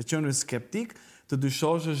të qenë skeptik, të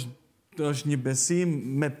dyshosh është një besim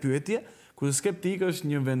me pyetje, ku skeptik është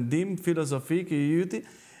një vendim filozofik i yti.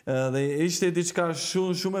 Dhe ishte diçka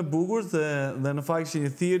shumë e bukur dhe në fakt ishte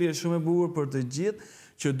një thirrje shumë e bukur për të gjithë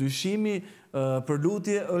që dyshimi për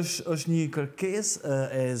lutje është një kërkesë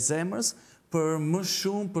e zemrës për më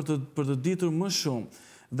shumë, për të ditur më shumë.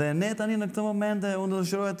 Dhe ne tani në këtë moment unë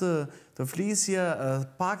dëshiroj të flisja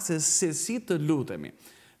pak se si të lutemi.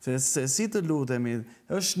 Se si të lutemi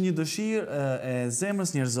është një dëshirë e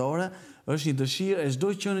zemrës njerëzore, është një dëshirë e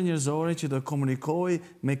çdo qenie njerëzore që të komunikojë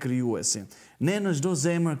me Krijuesin. Ne në çdo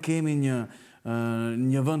zemër kemi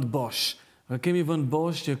një vend bosh. Kemi vend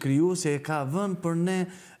bosh që Krijuesi e ka vënë për ne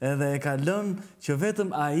edhe e ka lënë që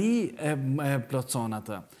vetëm Ai e plotson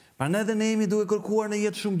atë. Prandaj edhe ne jemi duke kërkuar në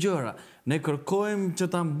jetë shumë gjëra. Ne kërkojmë që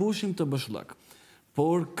ta mbushim të bëshllëk.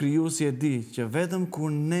 Por Krijuesi e di që vetëm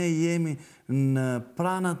kur ne jemi në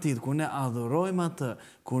pranë Tij, kur ne adhurojmë atë,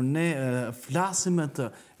 kur ne flasim me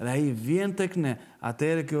të, dhe Ai vjen tek ne,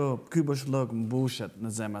 atëherë ky bëshllëk mbushet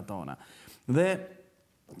në zemrat tona. Dhe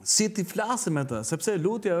si ti flasim me të, sepse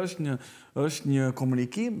lutja është një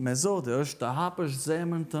komunikim me Zotin, është të hapësh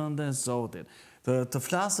zemrën tënde Zotit, të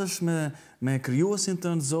flasësh me Krijuesin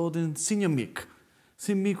tënd Zotin si një mik,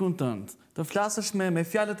 si mikun tënd, të flasësh me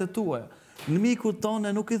fjalët e tua. Në mikut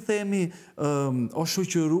tonë nuk I themi o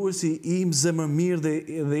shoqëruesi im zemërmirë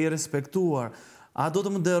dhe I respektuar. A do të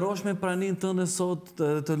më nderosh me praninë tënde sot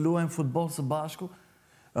të luajmë futboll së bashku?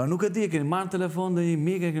 Nuk e di, keni marrë telefon dhe një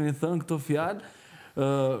mik e keni thënë këto fjalë.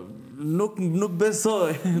 Nuk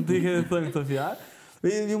besoj të I keni thënë këto fjalë.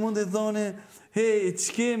 Ju mund të thoni, hey,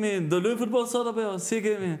 që kemi, do luajmë futboll sot apo jo? Si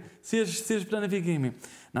kemi? Si është planifikimi?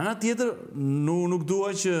 Në ana tjetër, nuk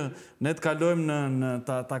dua që ne të kalojmë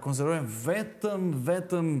ta konsiderojmë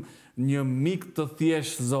vetëm një mik të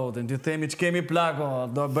thjesht Zotin, të themi që kemi plako,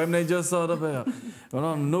 do bëjmë një gjë sot apo jo.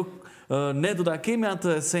 Ne do ta kemi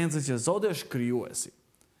atë esencë që Zoti është krijuesi.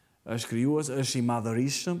 Është krijues, është I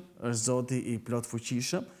madhërisëm, është Zoti I plot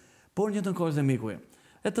fuqishëm, por një të kohë dhe miku im.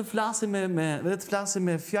 Dhe të flasim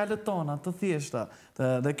me fjalët tona të thjeshta,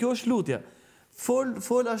 dhe kjo është lutja.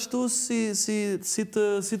 Fol ashtu si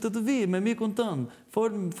të vi me mikun tënd,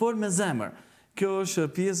 fol me zemër. Kjo është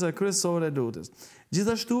pjesa kryesore e lutjes.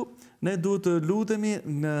 Gjithashtu, ne duhet të lutemi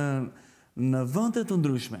në vende të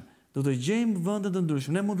ndryshme. Duhet të gjejmë vende të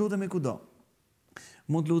ndryshme. Ne mund të lutemi kudo.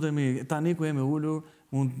 Mund të lutemi tani ku jemi ulur,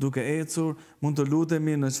 mund duke ecur, mund të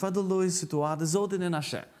lutemi në çfarëdo lloj situate. Zoti ne na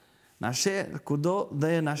sheh. Na sheh kudo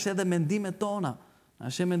dhe na sheh dhe mendimet tona. Na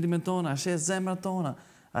sheh mendimet tona, na sheh zemrat tona.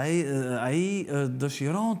 Ai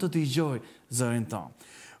dëshiron të t'i gjoj zërin tonë.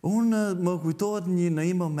 Unë më kujtohet në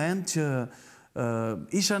një moment që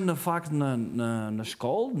isha në fakt në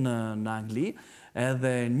shkollë, në Angli,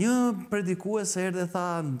 edhe një predikues erdhi dhe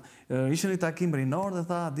tha, ishte një takim rinor dhe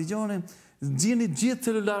tha, dëgjoni, gjini gjithë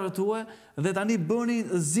celularët tuaj dhe tani bëni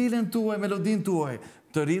zilen tuaj, melodin tuaj.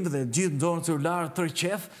 Të rinë dhe gjithë nxorën celularët tërë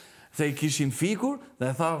qef, se I kishin fikur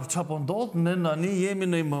dhe tha, qa po ndodh, ne tani jemi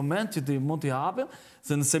në një moment që mund t'i hapim,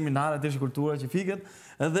 se në seminaret ishte kultura që fiket,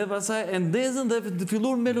 dhe pasaj e ndezën dhe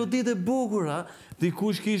fillur melodit e bukura,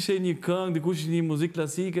 dikush kishe një këngë, dikush një muzikë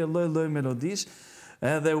klasike, lloj melodish,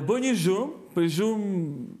 edhe u bë një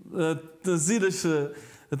zhurmë të zilësh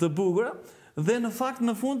të bukura, dhe në fakt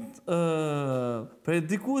në fund,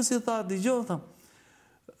 predikuesi tha, dëgjoj, tha,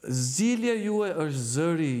 zilja juaj është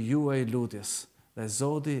zëri juaj lutjes, dhe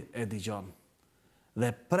Zoti e dëgjon. Dhe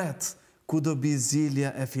pret ku do bi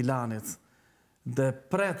zilja e filanit, dhe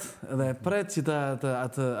pret që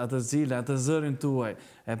atë zile, atë zërin tuaj,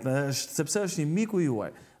 sepse është një miku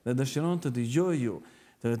juaj, dhe dëshiron të dëgjoj ju.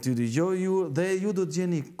 të ty dëgjoj ju dhe ju do të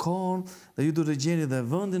gjeni kohën dhe ju do të gjeni dhe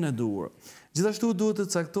vendin e duhur. Gjithashtu duhet të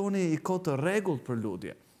caktoni i kohë të rregullt për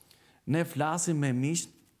lutje. Ne flasim me miq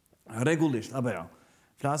rregullisht, apo jo?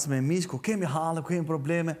 Flasim me miq ku kemi halle, ku kemi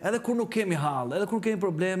probleme, edhe kur nuk kemi halle, edhe kur kemi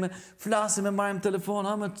probleme, flasim e marrim telefon,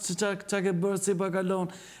 ha, çka ke bërë, si pa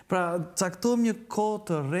kalon. Pra, caktojmë një kohë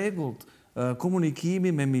të rregullt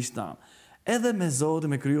komunikimi me miqtë tanë. Edhe me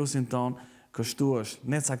Zotin, me krijuesin ton, kështu është.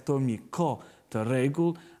 Ne caktojmë një kohë të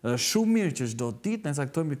rregullt, shumë mirë që çdo ditë ne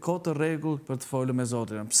caktojmë një kohë të rregullt për të folur me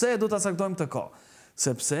Zotin. Pse do ta caktojmë këtë kohë?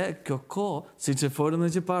 Sepse kjo kohë, siç e folëm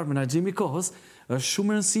edhe parë, menaxhimi i kohës, është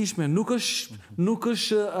shumë e rëndësishme, nuk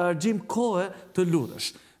është argjim kohë të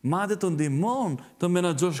lutesh. Madje të ndihmon të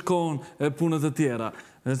menaxhosh kohën e punët të tjera,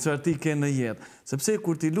 çfarë ti ke në jetë. Sepse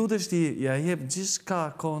kur ti lutesh ti ja jep gjithçka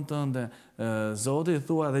kohën tënde Zotit, i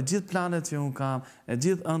thua dhe gjithë planet që unë kam, e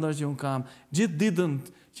gjithë ëndrat që unë kam, gjithë ditën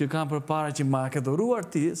që kam përpara që ma ke dhuruar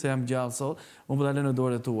ti, se jam gjallë sot, unë po ta lë në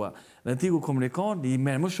dorët tua. Dhe ti ku komunikon, i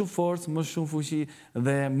merr më shumë forcë, më shumë fuqi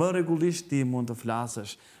dhe më rregullisht ti mund të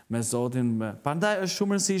flasësh me Zotin. Prandaj është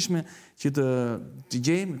shumë e rëndësishme që të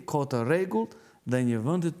gjejmë kohë të rregullt dhe një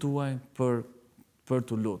vend të tuaj për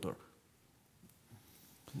të lutur.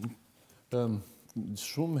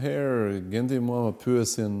 Shumë herë Gendi mua më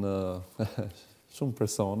pyesin shumë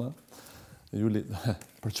persona, Juli,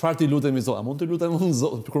 për çfarë ti lutemi Zot? A mund të lutem unë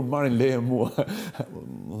Zot kur marrin leje mua?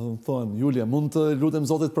 Thonë, Julia, mund të lutem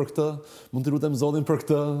Zotit për këtë? Mund të lutem Zotin për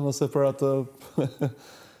këtë ose për atë?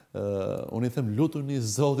 Unë i them lutuni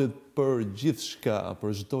Zotit për gjithçka,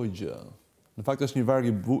 për çdo gjë. Në fakt është një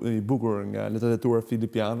varg i bukur nga letrat e tuara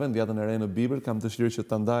Filipianëve, ndjatën e re në Bibël, kam dëshirë që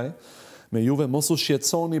ta ndaj me juve, mos u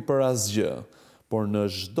shqetësoni për asgjë, por në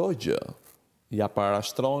çdo gjë ja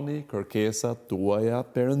parashtroni kërkesat tuaja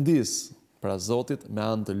Perëndis, pra Zotit, me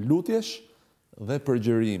anë të lutjesh dhe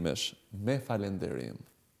përgjërimesh me falënderim.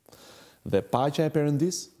 Dhe paqja e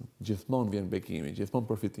Perëndis gjithmonë vjen bekimi, gjithmonë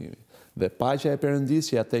përfitimi. Dhe paqja e Perëndis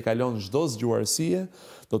që ja tejkalon çdo zgjuarësie,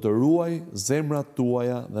 do të ruaj zemrat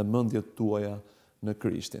tuaja dhe mendjet tuaja në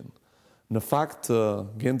Krishtin. Në fakt,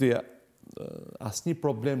 Gendi, asnjë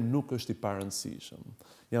problem nuk është i parëndësishëm.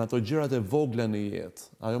 Janë ato gjërat e vogla në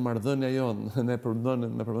jetë. Ajo marrëdhënia jonë, ne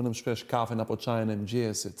përbënim shpesh kafen apo çajin e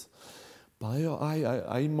mëngjesit. Pa ajo,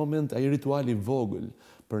 ai moment, ai rituali vogël,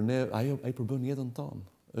 për ne, ai përbën jetën tonë.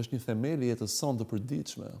 Është një themel i jetës sonë të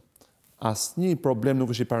përditshme. Asnjë problem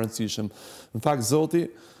nuk është i parëndësishëm. Në fakt, Zoti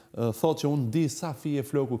thotë që unë di sa fije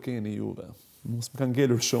floku keni juve. Mos më kanë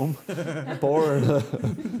ngelur shumë, por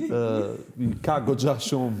ka goxha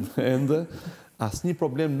shumë ende. Asnjë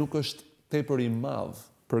problem nuk është tepër i madh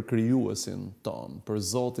për krijuesin ton, për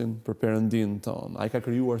Zotin, për Perëndin ton. Ai ka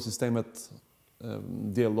krijuar sistemet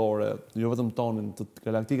diellore, jo vetëm tonin, të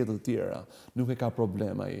galaktike të tjera. Nuk e ka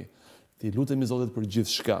problem ai. Ti lutemi Zotit për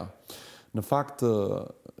gjithçka. Në fakt,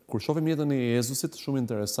 kur shohim jetën e Jezusit, shumë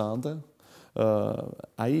interesante,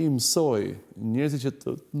 ai mësoi njerëzit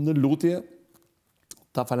që në lutje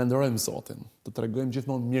ta falenderojmë Zotin, të tregojmë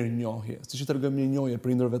gjithmonë mirënjohje, siç i tregojmë mirënjohje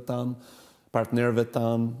prindërve tan, partnerëve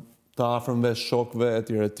tan, të afërmve, shokëve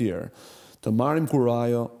etj. Të marrim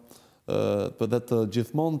kurajo dhe të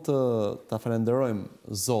gjithmonë ta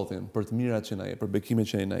falenderojmë Zotin për të mirat që na jep, për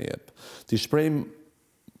bekimet që ai na jep. Ti shprehim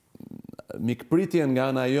mikpritjen nga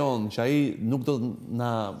ana jonë që ai nuk do të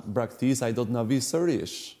na braktis, ai do të na vi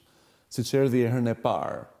sërish, siç erdhi herën e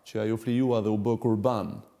parë, që ai u flijua dhe u bë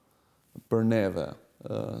kurban për neve,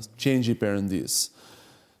 qengji i Perëndis.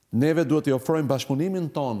 Neve duhet t'i ofrojmë bashkëpunimin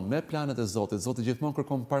ton me planet e Zotit. Zoti gjithmonë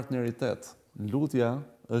kërkon partneritet. Lutja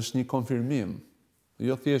është një konfirmim,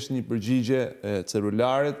 jo thjesht një përgjigje e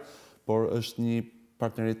celularit, por është një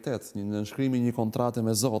partneritet, një nënshkrimi, një kontrate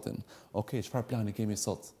me Zotin. Okej, çfarë plani kemi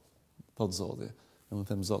sot? Thot Zoti. Ne mund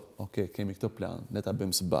të them Zot, okej, kemi këtë plan, le ta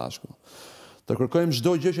bëjmë së bashku. Të kërkojmë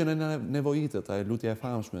çdo gjë që na nevojitet, ajo lutja e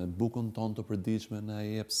famshme, bukën tonë të përditshme na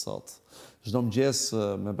jep sot. Çdo mëngjes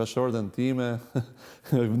me bashkëshorten time,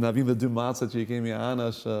 na vinë 2 macet që i kemi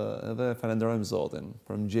anash, edhe falenderojmë Zotin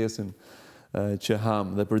për mëngjesin që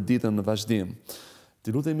ham dhe për ditën në vazhdim.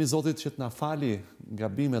 Ti lutemi Zotit që të na fali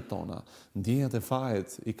gabimet tona, ndjenjat e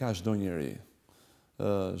fajit i ka çdo njeri.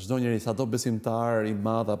 Çdo njeri, sado besimtar i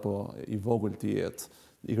madh apo i vogël të jetë,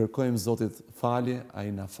 i kërkojmë Zotit falje,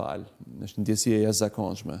 ai na fal. Është ndjesia e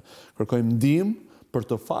jashtëzakonshme. Kërkojmë ndihmë për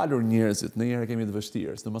të falur njerëzit, në njëherë kemi të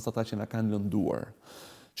vështirë, sidomos ata që na kanë lënduar,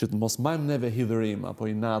 që të mos majmë neve hidhërim apo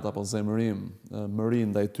inat apo zemërim, mëri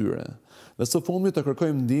ndaj tyre. Dhe së fundmi të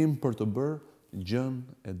kërkojmë ndihmë për të bërë gjën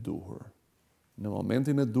e duhur. Në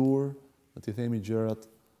momentin e duhur, do t'i themi gjërat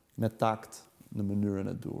me takt në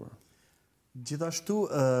mënyrën e duhur. Gjithashtu,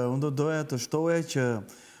 unë do doja të shtoja që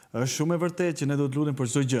është shumë e vërtet që ne do të lutem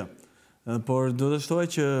për çdo gjë. Por do të shtoj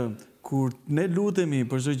që kur ne lutemi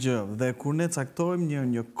për çdo gjë dhe kur ne caktojmë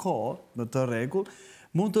një kohë në të rregull,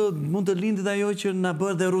 mund të lindit ajo që na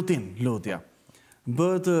bëhet dhe rutinë lutja.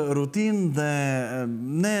 Bëhet rutinë dhe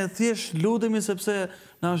ne thjesht lutemi sepse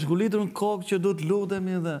na është zhgulitur në kokë që duhet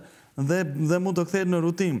lutemi dhe mund të kthehet në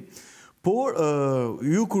rutinë. Por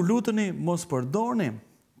ju kur luteni mos përdorni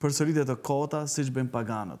përsëritje të kota siç bëjnë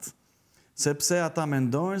paganët. Sepse ata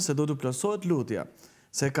mendojnë se do të plotësohet lutja,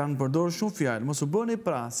 se kanë përdorur shumë fjalë, mos u bëni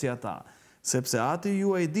pra si ata, sepse ati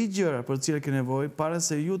juaj di gjëra për të cilat keni nevojë para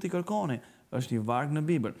se ju t'i kërkoni. Është një varg në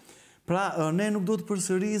Bibël. Pra ne nuk duhet të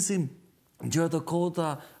përsërisim gjëra të kota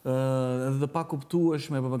dhe të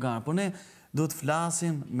pakuptueshme për paganët, por ne duhet të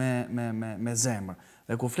flasim me zemër.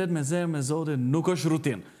 Dhe kur flet me zemër me Zotin nuk është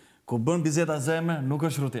rutinë. Kur bën bizeta zemër nuk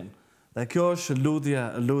është rutinë. Dhe kjo është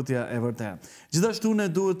lutja e vërtetë. Gjithashtu ne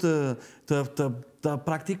duhet të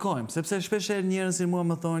praktikojmë, sepse shpesh njerëzit mua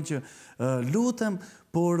më thonë që lutem,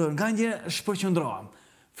 por nganjëherë shpërqendrohem.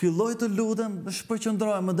 Filloj të lutem,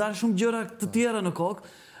 shpërqendrohem, më dalin shumë gjëra të tjera në kokë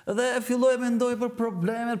dhe filloj të mendoj për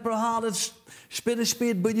problemet, për hallet,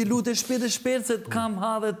 shpejt bëj një lutje shpejt se kam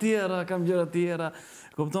hallet tjera, kam gjëra tjera.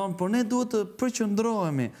 Kupton, por ne duhet të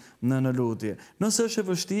përqendrohemi në lutje. Nëse është e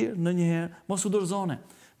vështirë, ndonjëherë mos u dorëzoni.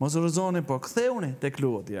 Mos u dorëzoni, por ktheuni tek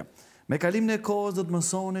lutja. Me kalimin e kohës do të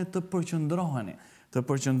mësoni të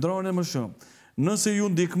përqendroheni më shumë. Nëse ju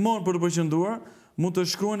ndihmon për të përqendruar, mund të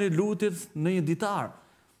shkruani lutjet në një ditar.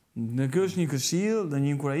 Kjo është një këshill dhe një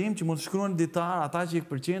inkurajim që mund të shkruani ditar, ata që i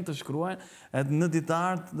pëlqen të shkruajnë, në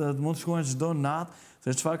ditar mund të shkruajnë çdo natë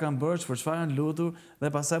se çfarë kanë bërë, për çfarë kanë lutur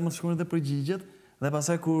dhe pastaj mund të shkruani edhe përgjigjet dhe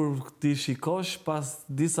pastaj kur ti shikosh pas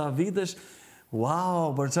disa vitesh,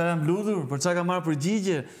 wow, për çfarë jam lutur, për çfarë kam marrë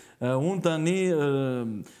përgjigje, unë tani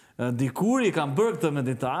dikur i kam bërë këtë me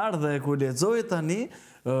ditar dhe kur lexoj tani,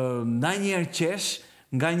 ndonjëherë qesh,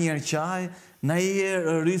 nganjëherë qaj,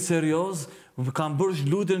 ndonjëherë ri serioz, kam bërë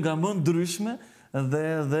lutjen nga më ndryshme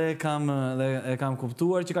dhe kam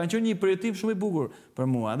kuptuar që kanë qenë një përjetim shumë i bukur për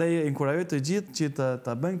mua dhe inkurajoj të gjithë që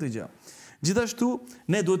ta bëjnë këtë gjë. Gjithashtu,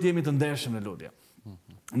 ne duhet jemi të ndershëm në lutje.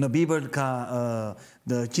 Në Bibël ka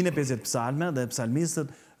 150 psalme dhe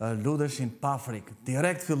psalmistët luteshin pa frikë.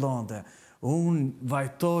 Direkt fillonte. Unë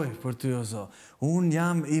vajtoj për ty o Zot. Unë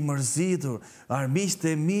jam i mërzitur.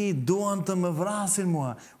 Armiqtë e mi duan të më vrasin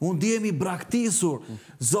mua. Unë ndihem i braktisur.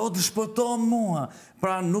 Zoti shpëton mua.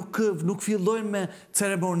 Pra nuk fillojnë me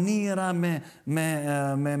ceremonira,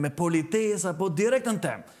 me politesa, po direkt në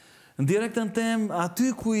temë. Direkt në temë aty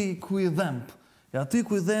ku i dhëmb. Aty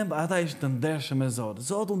ku i dhëmb, ata ishtë të ndershëm me Zotin.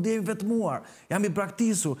 Zotë, unë ndjejmë vetmuar, jam i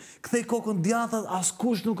praktisur, kthej kokën djathtë,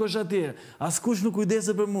 askush nuk është atje, askush nuk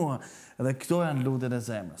kujdeset për mua. Edhe këto janë lutjet e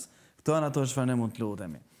zemrës. Këto janë ato çfarë ne mund të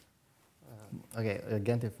lutemi. Okej,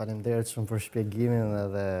 Genti, faleminderit shumë për shpjegimin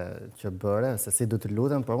edhe që bëre, se si duhet të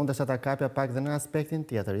lutem, por unë desha ta kapja pak dhe në aspektin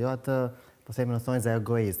tjetër, jo atë, po themi në thonjë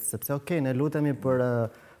egoist, sepse ne lutemi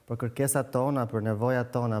për kërkesat tona, për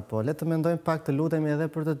nevojat tona, po le të mendojmë pak të lutemi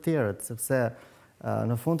edhe për të tjerët, sepse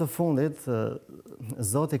në fund të fundit,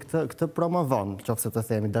 Zoti këtë promovon, qofse të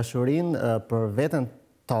themi, dashurinë për veten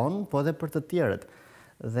tonë, po edhe për të tjerët.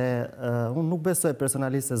 Dhe unë nuk besoj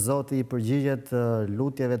personalisht se Zoti i përgjigjet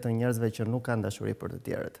lutjeve të njerëzve që nuk kanë dashuri për të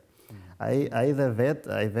tjerët. Ai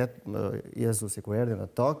vetë, Jezusi kur erdhi në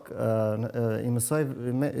tokë, i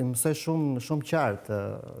mësoi shumë qartë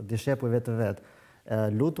dishepujve të vet.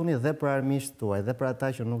 Lutuni dhe për armiqtë tuaj, dhe për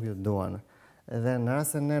ata që nuk ju duan. Dhe në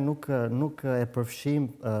rast se ne nuk e përfshim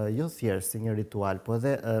jo thjesht si një ritual, po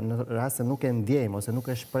edhe në rast se nuk e ndjejmë ose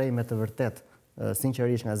nuk e shprehim me të vërtet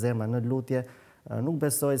sinqerisht nga zemra në lutje, nuk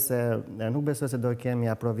besoj se do kemi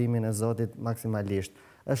aprovimin e Zotit maksimalisht.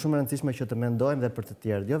 Është shumë e rëndësishme që të mendojmë dhe për të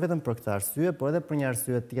tjerët, jo vetëm për këtë arsye, por edhe për një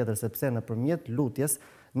arsye tjetër, sepse nëpërmjet lutjes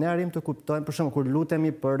ne arrim të kuptojmë, për shembull, kur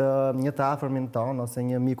lutemi për një të afërmin ton ose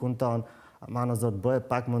një mikun ton, Mano Zot, bëhet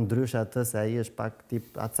pak më ndryshe atë se ai është pak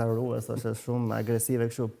tip acarues ose shumë agresive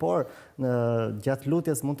kështu, por gjatë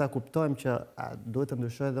lutjes mund ta kuptojmë që duhet të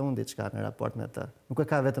ndryshoj edhe unë diçka në raport me të. Nuk e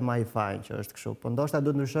ka vetëm ai fajin që është kështu, por ndoshta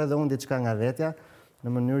duhet të ndryshoj edhe unë diçka nga vetja në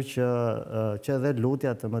mënyrë që edhe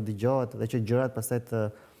lutja të më dëgjohet dhe që gjërat pastaj të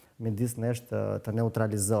midis nesh të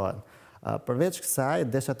neutralizohen. Përveç kësaj,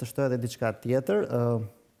 desha të shtoj edhe diçka tjetër,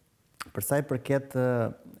 për sa i përket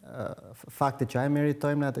faktit që a e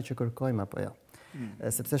meritojmë në atë që kërkojmë apo jo.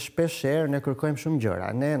 Sepse shpeshherë ne kërkojmë shumë gjëra.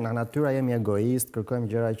 Ne në natyra jemi egoist, kërkojmë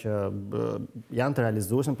gjëra që janë të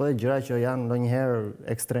realizueshme, por edhe gjëra që janë ndonjëherë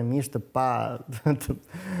ekstremisht të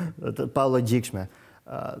pa logjikshme.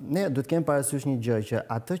 Ne duhet kemi parasysh një gjë që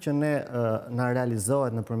atë që na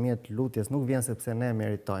realizohet nëpërmjet lutjes nuk vjen sepse ne e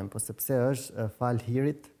meritojmë, por sepse është fal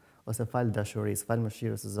hirit ose falë dashurisë, falë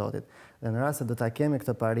mëshirës së Zotit. Dhe në rast se do ta kemi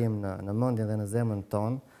këtë parim në mendjen dhe në zemrën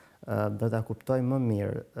tonë, do ta kuptojmë më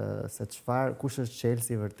mirë se kush është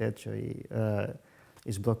çelësi i vërtet që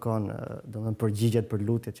i zhbllokon domethënë përgjigjet për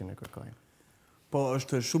lutjet që ne kërkojmë. Po,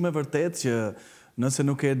 është shumë e vërtet që nëse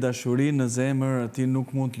nuk ke dashuri në zemër, ti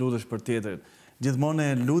nuk mund të lutesh për tjetrin.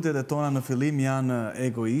 Gjithmonë lutjet e tona në fillim janë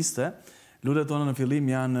egoiste. Lutjet tona në fillim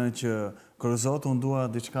janë që kur Zot unë dua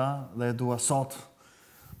diçka dhe e dua sot.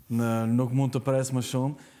 Nuk mund të pres më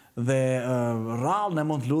shumë. Dhe rrallë ne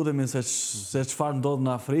mund të lutemi se çfarë ndodh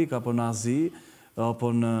në Afrikë apo në Azi, apo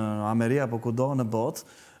në Ameri apo kudo në botë,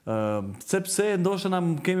 sepse ndoshta na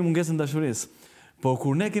kemi mungesën dashurisë. Po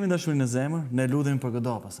kur ne kemi dashurinë në zemër, ne lutemi për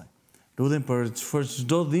çdo pasaj. Lutemi për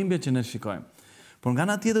çdo dhimbje që ne shikojmë. Por nga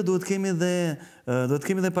ana tjetër duhet kemi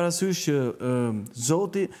dhe parasysh që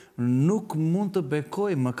Zoti nuk mund të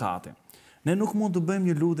bekojë mëkatin. Ne nuk mund të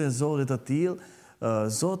bëjmë një lutje Zotit të tillë,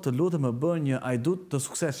 Zot të lutem më bën një ajdut të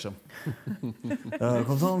suksesshëm.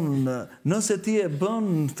 Kupton, nëse ti e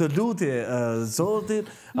bën këtë lutje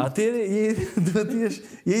Zotit, atëherë duhet të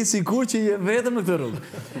je i sigurt që je vetëm në këtë rrugë.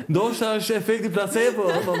 Ndoshta është efekti placebo,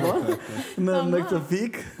 në këtë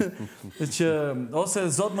pikë, që ose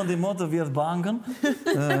Zot më ndihmon të vjedh bankën,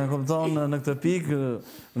 kupton, në këtë pikë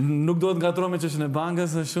nuk duhet ngatrohem me çështën e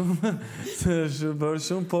bankës është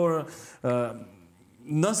shumë, por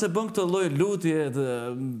nëse bën këtë lloj lutje,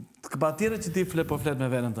 patjetër që ti flet me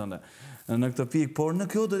veten tënde në këtë pikë, por në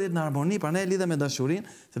kjo do të jetë në harmoni, prandaj lidhem me dashurinë,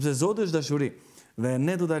 sepse Zoti është dashuri. Dhe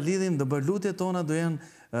ne do ta lidhim, do bëj lutjet tona do janë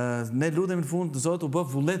ne lutemi në fund Zot u bë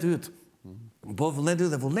vullnet yt. U bë vullnet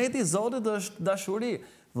yt dhe vullneti i Zotit është dashuri.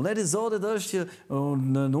 Vullneti i Zotit është që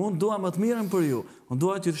unë dua më të mirën për ju, unë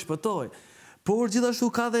dua që të shpëtoj. Por gjithashtu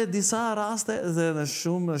ka dhe disa raste dhe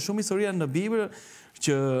shumë historia në Bibël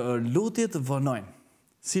që lutjet vonojnë.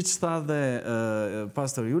 Siç tha dhe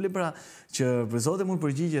pastor Juli, pra, që Zoti mund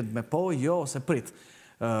përgjigjet me po, jo ose prit.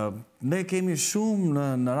 Ne kemi shumë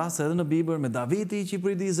në raste edhe në Bibël me Davidi që i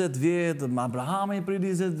prit 20 vjet, me Abrahami i prit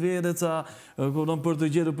 20 vjet, për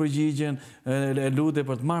të gjetur përgjigjen e lutjeve,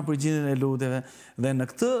 për të marrë përgjigjen e lutjeve. Dhe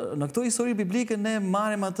në këtë histori biblike ne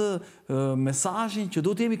marrim atë mesazhin që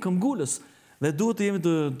duhet të jemi këmbgulës dhe duhet të jemi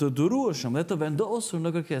të durueshëm dhe të vendosur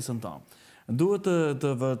në kërkesën tonë. Duhet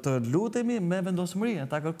të lutemi me vendosmëri,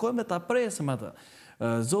 ta kërkojmë dhe ta presim atë.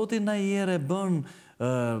 Zoti na herë bën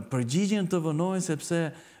përgjigjen të vënojë sepse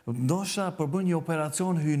ndoshta përbën një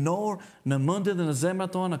operacion hyjnor në mendjen dhe në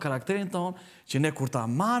zemrat tona, në karakterin ton, që ne kur ta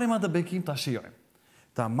marrim atë bekim ta shijojmë.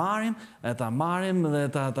 Ta marrim dhe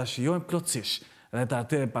ta shijojmë plotësisht.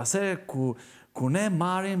 Dhe pastaj ku ne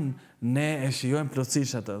marrim, ne e shijojmë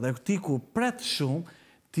plotësisht atë. Dhe ti ku pret shumë,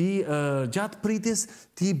 ti gjatë pritjes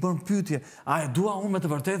ti bën pyetje, a e dua unë me të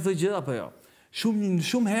vërtetë këtë gjë apo jo?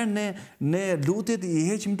 Shumë herë ne lutjet i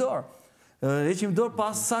heqim dorë. Heqim dorë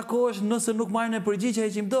pas sa kohësh, nëse nuk marrin përgjigje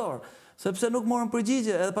heqim dorë. Sepse nuk morën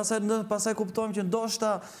përgjigje, edhe pastaj kuptojmë që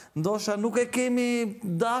ndoshta nuk e kemi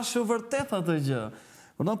dashur vërtet atë gjë.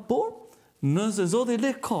 Por nëse Zoti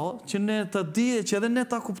le kohë që ne ta dijë, që edhe ne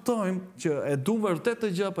ta kuptojmë që e duam vërtet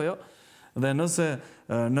të gjë apo jo, dhe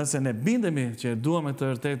nëse ne bindemi që duam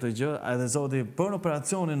të vërtet të gjë, edhe Zoti bën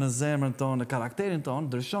operacionin në zemrën tonë, në karakterin tonë,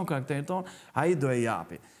 ndryshon karakterin tonë, ai do e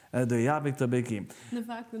japi. Do e japi këtë bekim. Në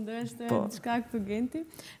fakt, ndërshë diçka këtu Genti,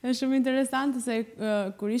 është shumë interesante se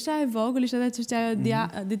kur isha e vogël, ishte edhe çështja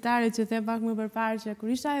ditare që them pak më përpara, që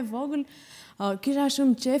kur isha e vogël, kisha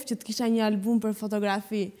shumë qejf që të kisha një album për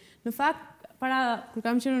fotografi. Në fakt, kur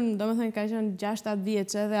kam qenë, domethënë ka qenë 6-7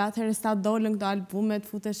 vjeçë, dhe atëherë sa dolën këto albumet,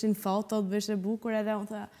 futeshin fotot, veshë bukur, edhe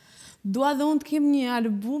unë tha, dua dhe unë të kem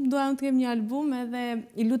një album, edhe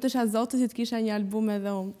i lutesha Zotit që të kisha një album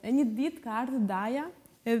edhe unë. E një ditë ka ardhur Daja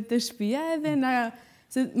edhe të shtëpia, edhe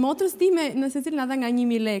se motrës time në secil na dha nga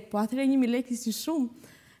 1.000 lekë, po atëherë 1.000 lekë ishin shumë.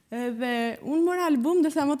 Edhe unë mora album,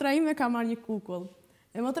 ndërsa motra ime ka marrë një kukull.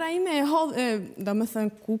 E motra ime e hodhi,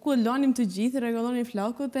 domethënë kukull, lonim të gjithë, rregullonin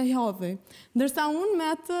flokët e hodhi. Ndërsa unë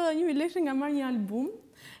me atë 1.000 lekë nga marrë një album,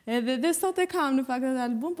 edhe sot e kam në fakt atë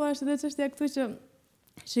album, po është edhe çështja këtu që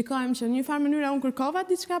shikojmë që në një farë mënyrë unë kërkova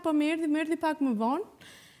diçka, po më erdhi pak më vonë,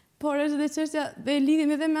 por është edhe çështja dhe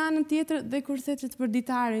lidhim edhe me anën tjetër dhe kur thekët për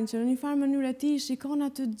ditarin, që në një farë mënyrë ti shikon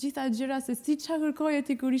aty të gjitha gjëra se si çfarë kërkoje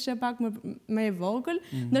ti kur ishe pak më e vogël,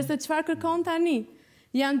 ndërsa çfarë kërkon tani.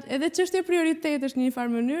 Janë edhe çështje prioritetesh në një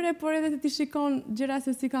farë mënyrë, por edhe ti shikon gjëra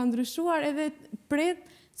se si kanë ndryshuar, edhe pret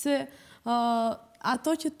se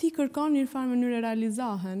ato që ti kërkon në një farë mënyrë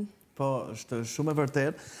realizohen. Po, është shumë e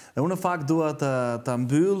vërtet. Dhe unë në fakt dua ta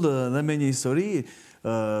mbyll dhe me një histori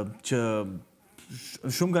që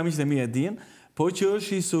shumë nga miqtë e mi e dinë, po që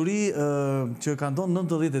është histori që ka ndonë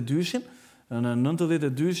 92-shin, në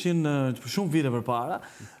 92-shin, shumë vite përpara,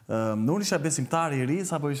 unë isha besimtar i ri,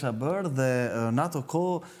 sapo isha bërë, dhe në ato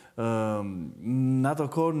kohë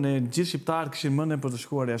në gjithë shqiptarët kishin mendjen për të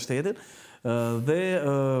shkuar jashtë shtetit, dhe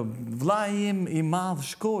vlla im i madh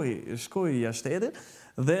shkoi jashtë shtetit,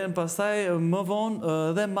 dhe pastaj më vonë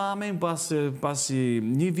dhe mami pasi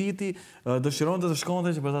një viti dëshironte të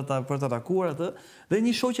shkonte që për ta takuar atë, dhe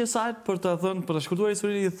një shoqe e saj për ta shkurtuar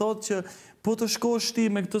historinë i thotë që po të shkosh ti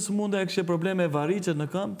me këtë sëmundje, kishe probleme varicet në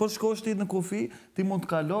këmbë, po të shkosh ti në kufi, ti mund të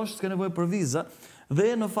kalosh, s'ke nevojë për viza.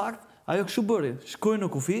 Dhe në fakt ajo kështu bëri, shkoi në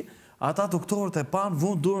kufi, ata doktorët e pan,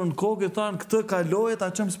 vun durën në kokë, thanë këtë kaloj, ta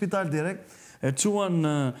çojmë në spital direkt. E quan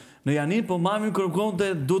në Janin, po mami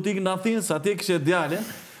kërkonte du t'ikin në Athinë, sa ti kishe djalin,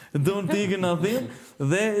 du t'ikin në Athinë,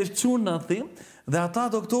 dhe e quan në Athinë, dhe ata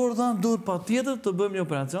doktorët thanë duhet pa tjetër të bëjmë një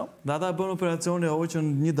operacion, dhe ata bëjmë operacion e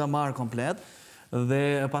hoqën një damar komplet,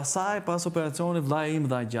 dhe pas operacionit vllai im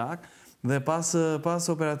dha gjak, dhe pas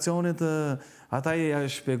operacionit ata i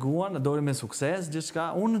shpjeguan, dori me sukses,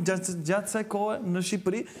 gjithçka. Unë gjatë kësaj kohe në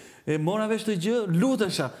Shqipëri e mora vesh të gjë,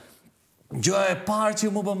 lutesha. Gjëja e parë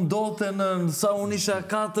që mu po ndodhte sa unë isha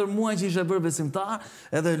 4 muaj që isha bërë besimtar,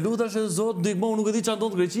 edhe lutesh e Zot, ndihmo, nuk e di çfarë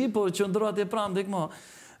ndodh në Greqi, po qëndro atje pranë ndihmo.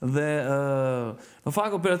 Dhe në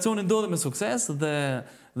fakt operacioni ndodhi me sukses,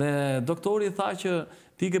 dhe doktori tha që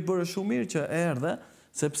ti ke bërë shumë mirë që erdhe,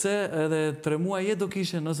 sepse edhe 3 muaj jetë do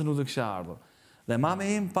kishe nëse nuk do kishe ardhur. Dhe mami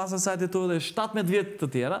im pas asaj tetoi edhe 17 vjet të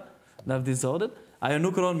tjera, lavdi Zotit, ajo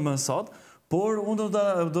nuk ron më sot, por unë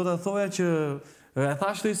do ta thoja që e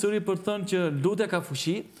thash të histori për të thënë që lutja ka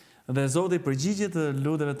fuqi, dhe Zoti përgjigjet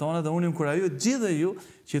lutjeve tona, dhe unë inkurajoj gjithë ju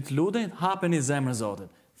që të luteni, hapeni zemrën Zotit.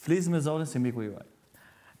 Flisni me Zotin si miku juaj.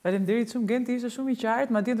 Faleminderit shumë, Genti, ishte shumë i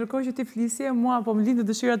qartë, madje ndërkohë që ti flisje, mua po më lindë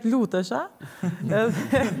dëshira të lutesh, a?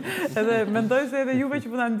 Edhe mendoj se edhe juve që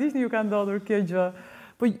po ta ndiqni ju ka ndodhur kjo gjë.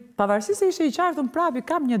 Po pavarësisht se ishe i qartë, unë prapë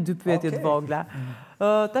kam 1-2 pyetje të vogla.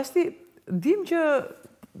 Tashti dim që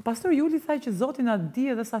Pastor Juli tha që Zoti na di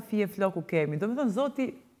edhe sa fije floku kemi. Do me thënë, Zoti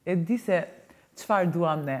e di se çfarë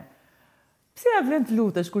duam ne. Pse ja vlen të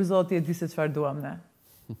lutesh kur Zoti e di se çfarë duam ne?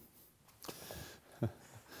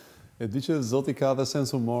 E di që Zoti ka dhe sens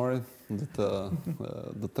humori, dhe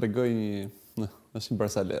të tregoj një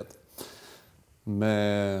barsalet.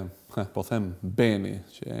 Me, po them, Beni,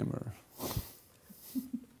 që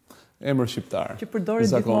emër shqiptar. Që përdorin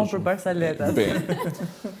gjithmonë për barsaletat.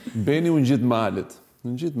 Beni unë gjithë malit.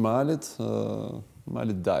 Në gjithë malit,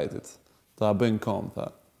 malit dajtit. Ta bëjnë kom, tha.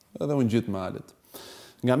 Edhe unë gjithë malit.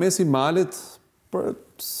 Nga mesi malit, për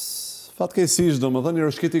fatkeqësisht, do më thënë, i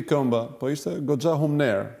rëshkiti këmba, po ishte goxha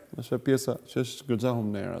humner. Është pjesa që është goxha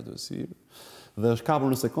humner aty si. Dhe është kapur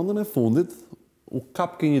në sekondën e fundit, u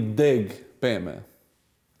kap ke një deg peme.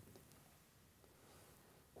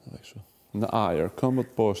 Dhe kështu. Në ajër, këmbët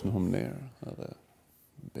poshtë në humner. Edhe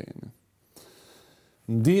Beni.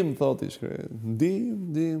 Ndim, thot i shkrej,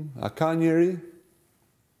 ndim, a ka njeri?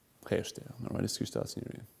 Heshtje, normalisht kishte asë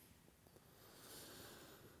njeri.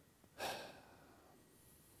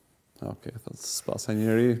 Okej, thot, s'pas a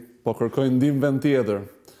njeri, po kërkoj ndim vend tjetër.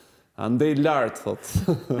 Andej lartë, thot.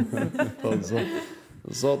 Thot,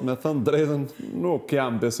 Zot, me thënë drejtën, nuk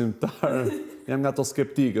jam besimtar, jam nga to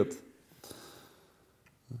skeptikët.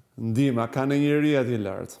 Ndim, a ka në njeri ati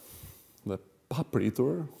lartë? Dhe pa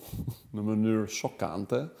pritur, në mënyrë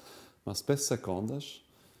shokante, mas 5 sekondash,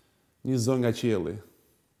 një zë nga qielli.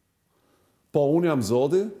 Po, unë jam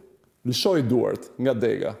Zoti, lëshoj duart nga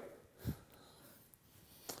dega.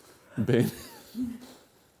 Beni.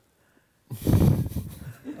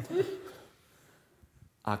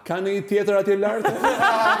 A ka në i tjetër atje lartë?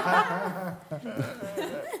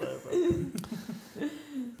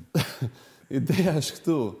 Ideja është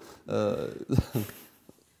këtu.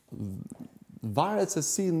 Varet se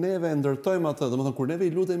si neve ndërtojmë atë, do më thënë, kur neve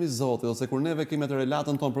i lutemi Zotit, ose kur neve kemi të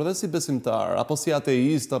relatën tonë, për dhe si besimtar, apo si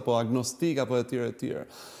ateist, apo agnostik, apo e tjere,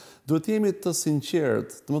 duhet jemi të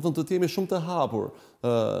sinqert, do më thënë, duhet jemi shumë të hapur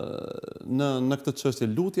në këtë çështje.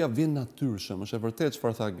 Lutja vjen natyrshëm, është e vërtet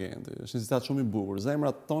çfarë tha Genti, është një citat shumë i bukur.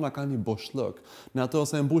 Zemrat tona kanë një boshllëk, në ato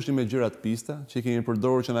ose e mbushim me gjëra të pista, që kemi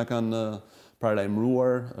përdorur që na kanë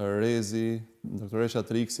paralajmëruar, Rezi, doktoresha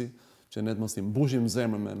Triksi, që ne të mos t'i mbushim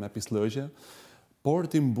zemrën me pislëqe, por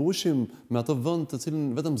t'i mbushim me atë vend të cilin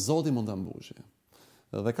vetëm Zoti mund ta mbushë.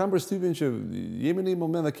 Dhe kam përshtypjen që jemi në një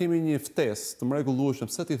moment dhe kemi një ftesë të mrekullueshme,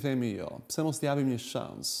 pse t'i themi jo, pse mos t'i japim një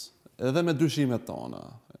shans, edhe me dyshimet tona,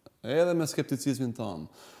 edhe me skepticizmin ton,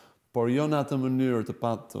 por jo në atë mënyrë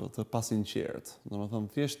të pasinqert.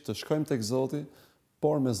 Domethënë thjesht të shkojmë tek Zoti,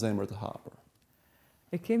 por me zemër të hapur.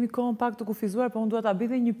 E kemi kohën pak të kufizuar, po unë dua ta bëj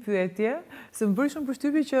dhe një pyetje, se më bëri shumë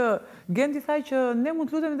përshtypje që Gendi thaj që ne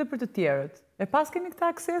mund të lutemi edhe për të tjerët. E pas kemi këtë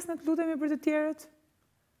akses në të lutemi për të tjerët?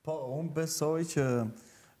 Po, unë besoj që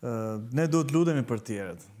ne duhet lutemi për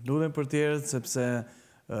tjerët. Lutemi për tjerët sepse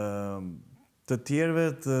të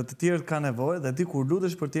tjerët ka nevojë dhe ti kur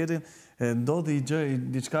lutesh për tjetrin, ndodhi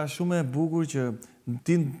diçka shumë e bukur që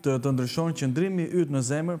ti të ndryshon qëndrimi yt në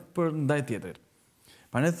zemër për ndaj tjetrit.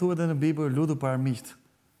 Pa ne thuhet edhe në Bibël lutu para miqt.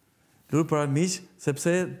 Lutu para miq,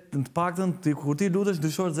 sepse në të paktën kur ti lutesh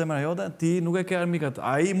ndryshohet zemra jote, ti nuk e ke armik atë.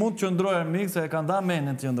 Ai mund të qëndrojë armik se e ka nda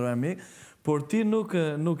mendjen të qëndrojë armik, por ti nuk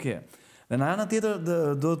je. Dhe në ana tjetër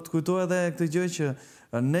do të kujtoj edhe këtë gjë që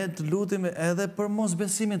ne të lutemi edhe për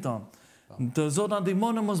mosbesimin tonë. Të Zoti na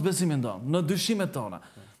ndihmon në mosbesimin tonë, në dyshimet tona,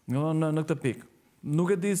 në këtë pikë.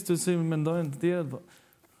 Nuk e di se si mendojnë të tjerët, po.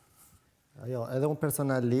 Jo, edhe unë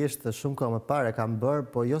personalisht shumë kohë më parë kam bërë,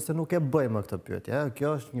 po jo se nuk e bëj më këtë pyetje.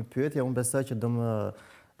 Kjo është një pyetje, unë besoj që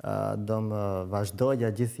do më vazhdoj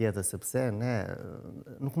gjatë gjithë jetës, sepse ne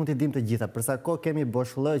nuk mund t'i dim të gjitha. Përsa kohë kemi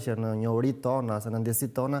boshllëqe në njohuritë tona, ose në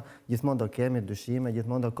ndjesitë tona, gjithmonë do kemi dyshime,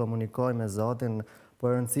 gjithmonë do komunikojmë me Zotin,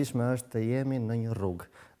 por e rëndësishme është të jemi në një rrugë.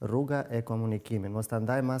 Rruga e komunikimit. Mos ta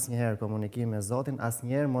ndajmë asnjëherë komunikimin me Zotin,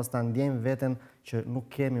 asnjëherë mos ta ndjejmë veten që nuk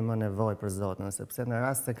kemi më nevojë për Zotin, sepse në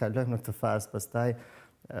rast se kalojmë në këtë fazë, pastaj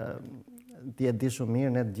ti e di shumë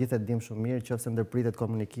mirë, ne të gjithë e dim shumë mirë, nëse ndërpritet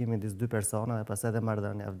komunikimi midis dy personave, pastaj edhe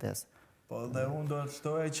marrëdhënia vdes. Po dhe unë do të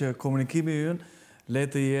shtoja që komunikimi ynë le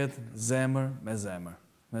të jetë zemër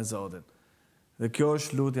me Zotin. Dhe kjo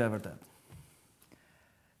është lutja e vërtetë.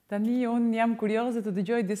 Tani, unë jam kurioze të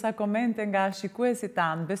dëgjoj disa komente nga shikuesit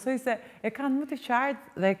tanë. Besoj se e kanë më të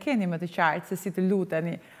qartë dhe e keni më të qartë se si të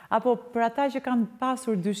luteni. Apo për ata që kanë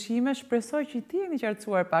pasur dyshime, shpresoj që ti jeni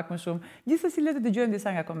qartësuar pak më shumë. Gjithsesi le të dëgjojmë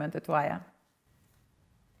disa nga komentet tuaja.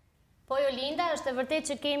 Po Jolinda, është e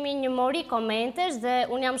vërtet që kemi një mori komentesh dhe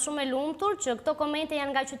unë jam shumë e lumtur që këto komente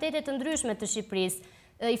janë nga qytetet të ndryshme të Shqipërisë.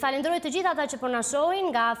 I falenderoj të gjithë ata që po na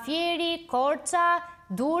shohin nga Fieri, Korça,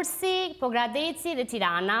 Durrësi, Pogradeci dhe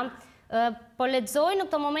Tirana. Po lexoj në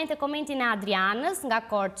këto momente komentin e Adrianës nga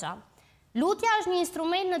Korça. Lutja është një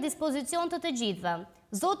instrument në dispozicion të të gjithëve.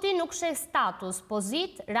 Zoti nuk sheh status,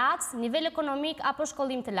 pozitë, racë, nivel ekonomik apo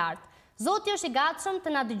shkollim të lartë. Zoti është i gatshëm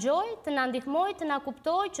të na dëgjojë, të na ndihmojë, të na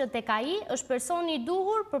kuptojë që tek ai është personi i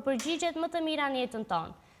duhur për përgjigjet më të mira në jetën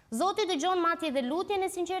tonë. Zoti dëgjon madje edhe lutjen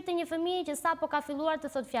e sinqertë të një fëmie që sapo ka filluar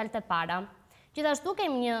të thotë fjalët e para. Gjithashtu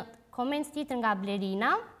kemi një koment tjetër nga Blerina.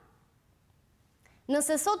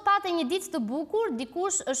 Nëse sot pate një ditë të bukur,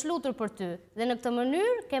 dikush është lutur për ty dhe në këtë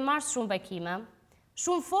mënyrë ke marrë shumë bekime.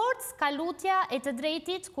 Shumë forcë ka lutja e të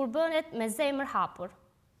drejtit kur bëhet me zemër hapur.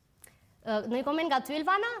 Në një koment nga ty,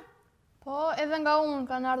 Ilvana? Po, edhe nga unë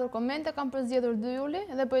kanë ardhur komente, kam përzgjedhur 2 Juli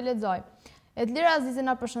dhe po i lexoj. Edlira Azizi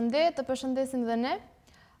na përshëndet, të përshëndesim dhe ne.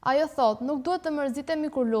 Ajo thot, nuk duhet të mërzitemi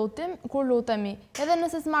kur lutemi, edhe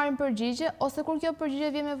nëse s'marrim përgjigje, ose kur kjo përgjigje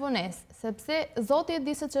vjen me vonesë, sepse Zoti e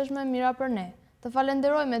di se ç'është më e mira për ne. Të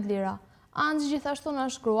falenderojmë Edlira. Anxh gjithashtu na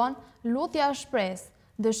shkruan, lutja është shpresë,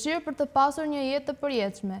 dëshirë për të pasur një jetë të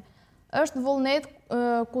përjetshme. Është vullnet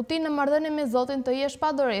ku ti në marrëdhënie me Zotin të jesh pa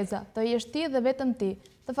doreza, të jesh ti dhe vetëm ti.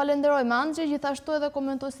 Të falenderojmë Anxh, gjithashtu edhe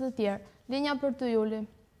komentuesit e tjerë. Linja për ty, Juli.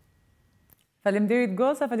 Faleminderit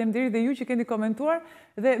Goca, faleminderit dhe ju që keni komentuar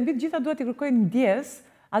dhe mbi të gjitha duhet t'i kërkoj ndjes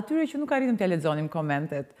atyre që nuk arritëm t'ja lexonim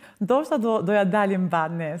komentet. Ndoshta doja dalim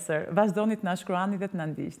mban nesër. Vazhdoni të na shkruani dhe të na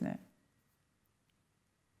ndiqni.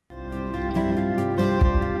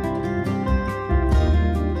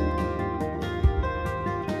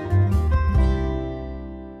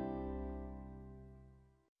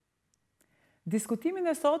 Diskutimin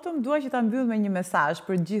e sotëm dua që ta mbyll me një mesazh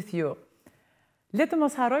për gjithë ju. Le të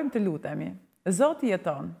mos harrojmë të lutemi. Zoti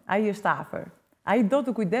jeton, ai është afër. Ai do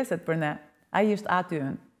të kujdeset për ne. Ai është aty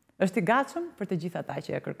ynë. Është i gatshëm për të gjithë ata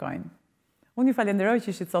që e kërkojnë. Unë ju falenderoj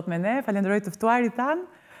që ishit sot me ne, falenderoj të ftuarit tanë.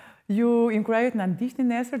 Ju inkurajoj të na ndiqni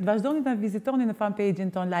nesër, të vazhdoni të na vizitoni në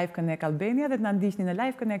fanpage-in ton Live Connect Albania dhe të na ndiqni në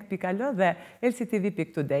liveconnect.al dhe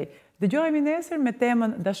lctv.today. Dëgjohemi nesër me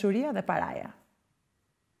temën dashuria dhe paraja.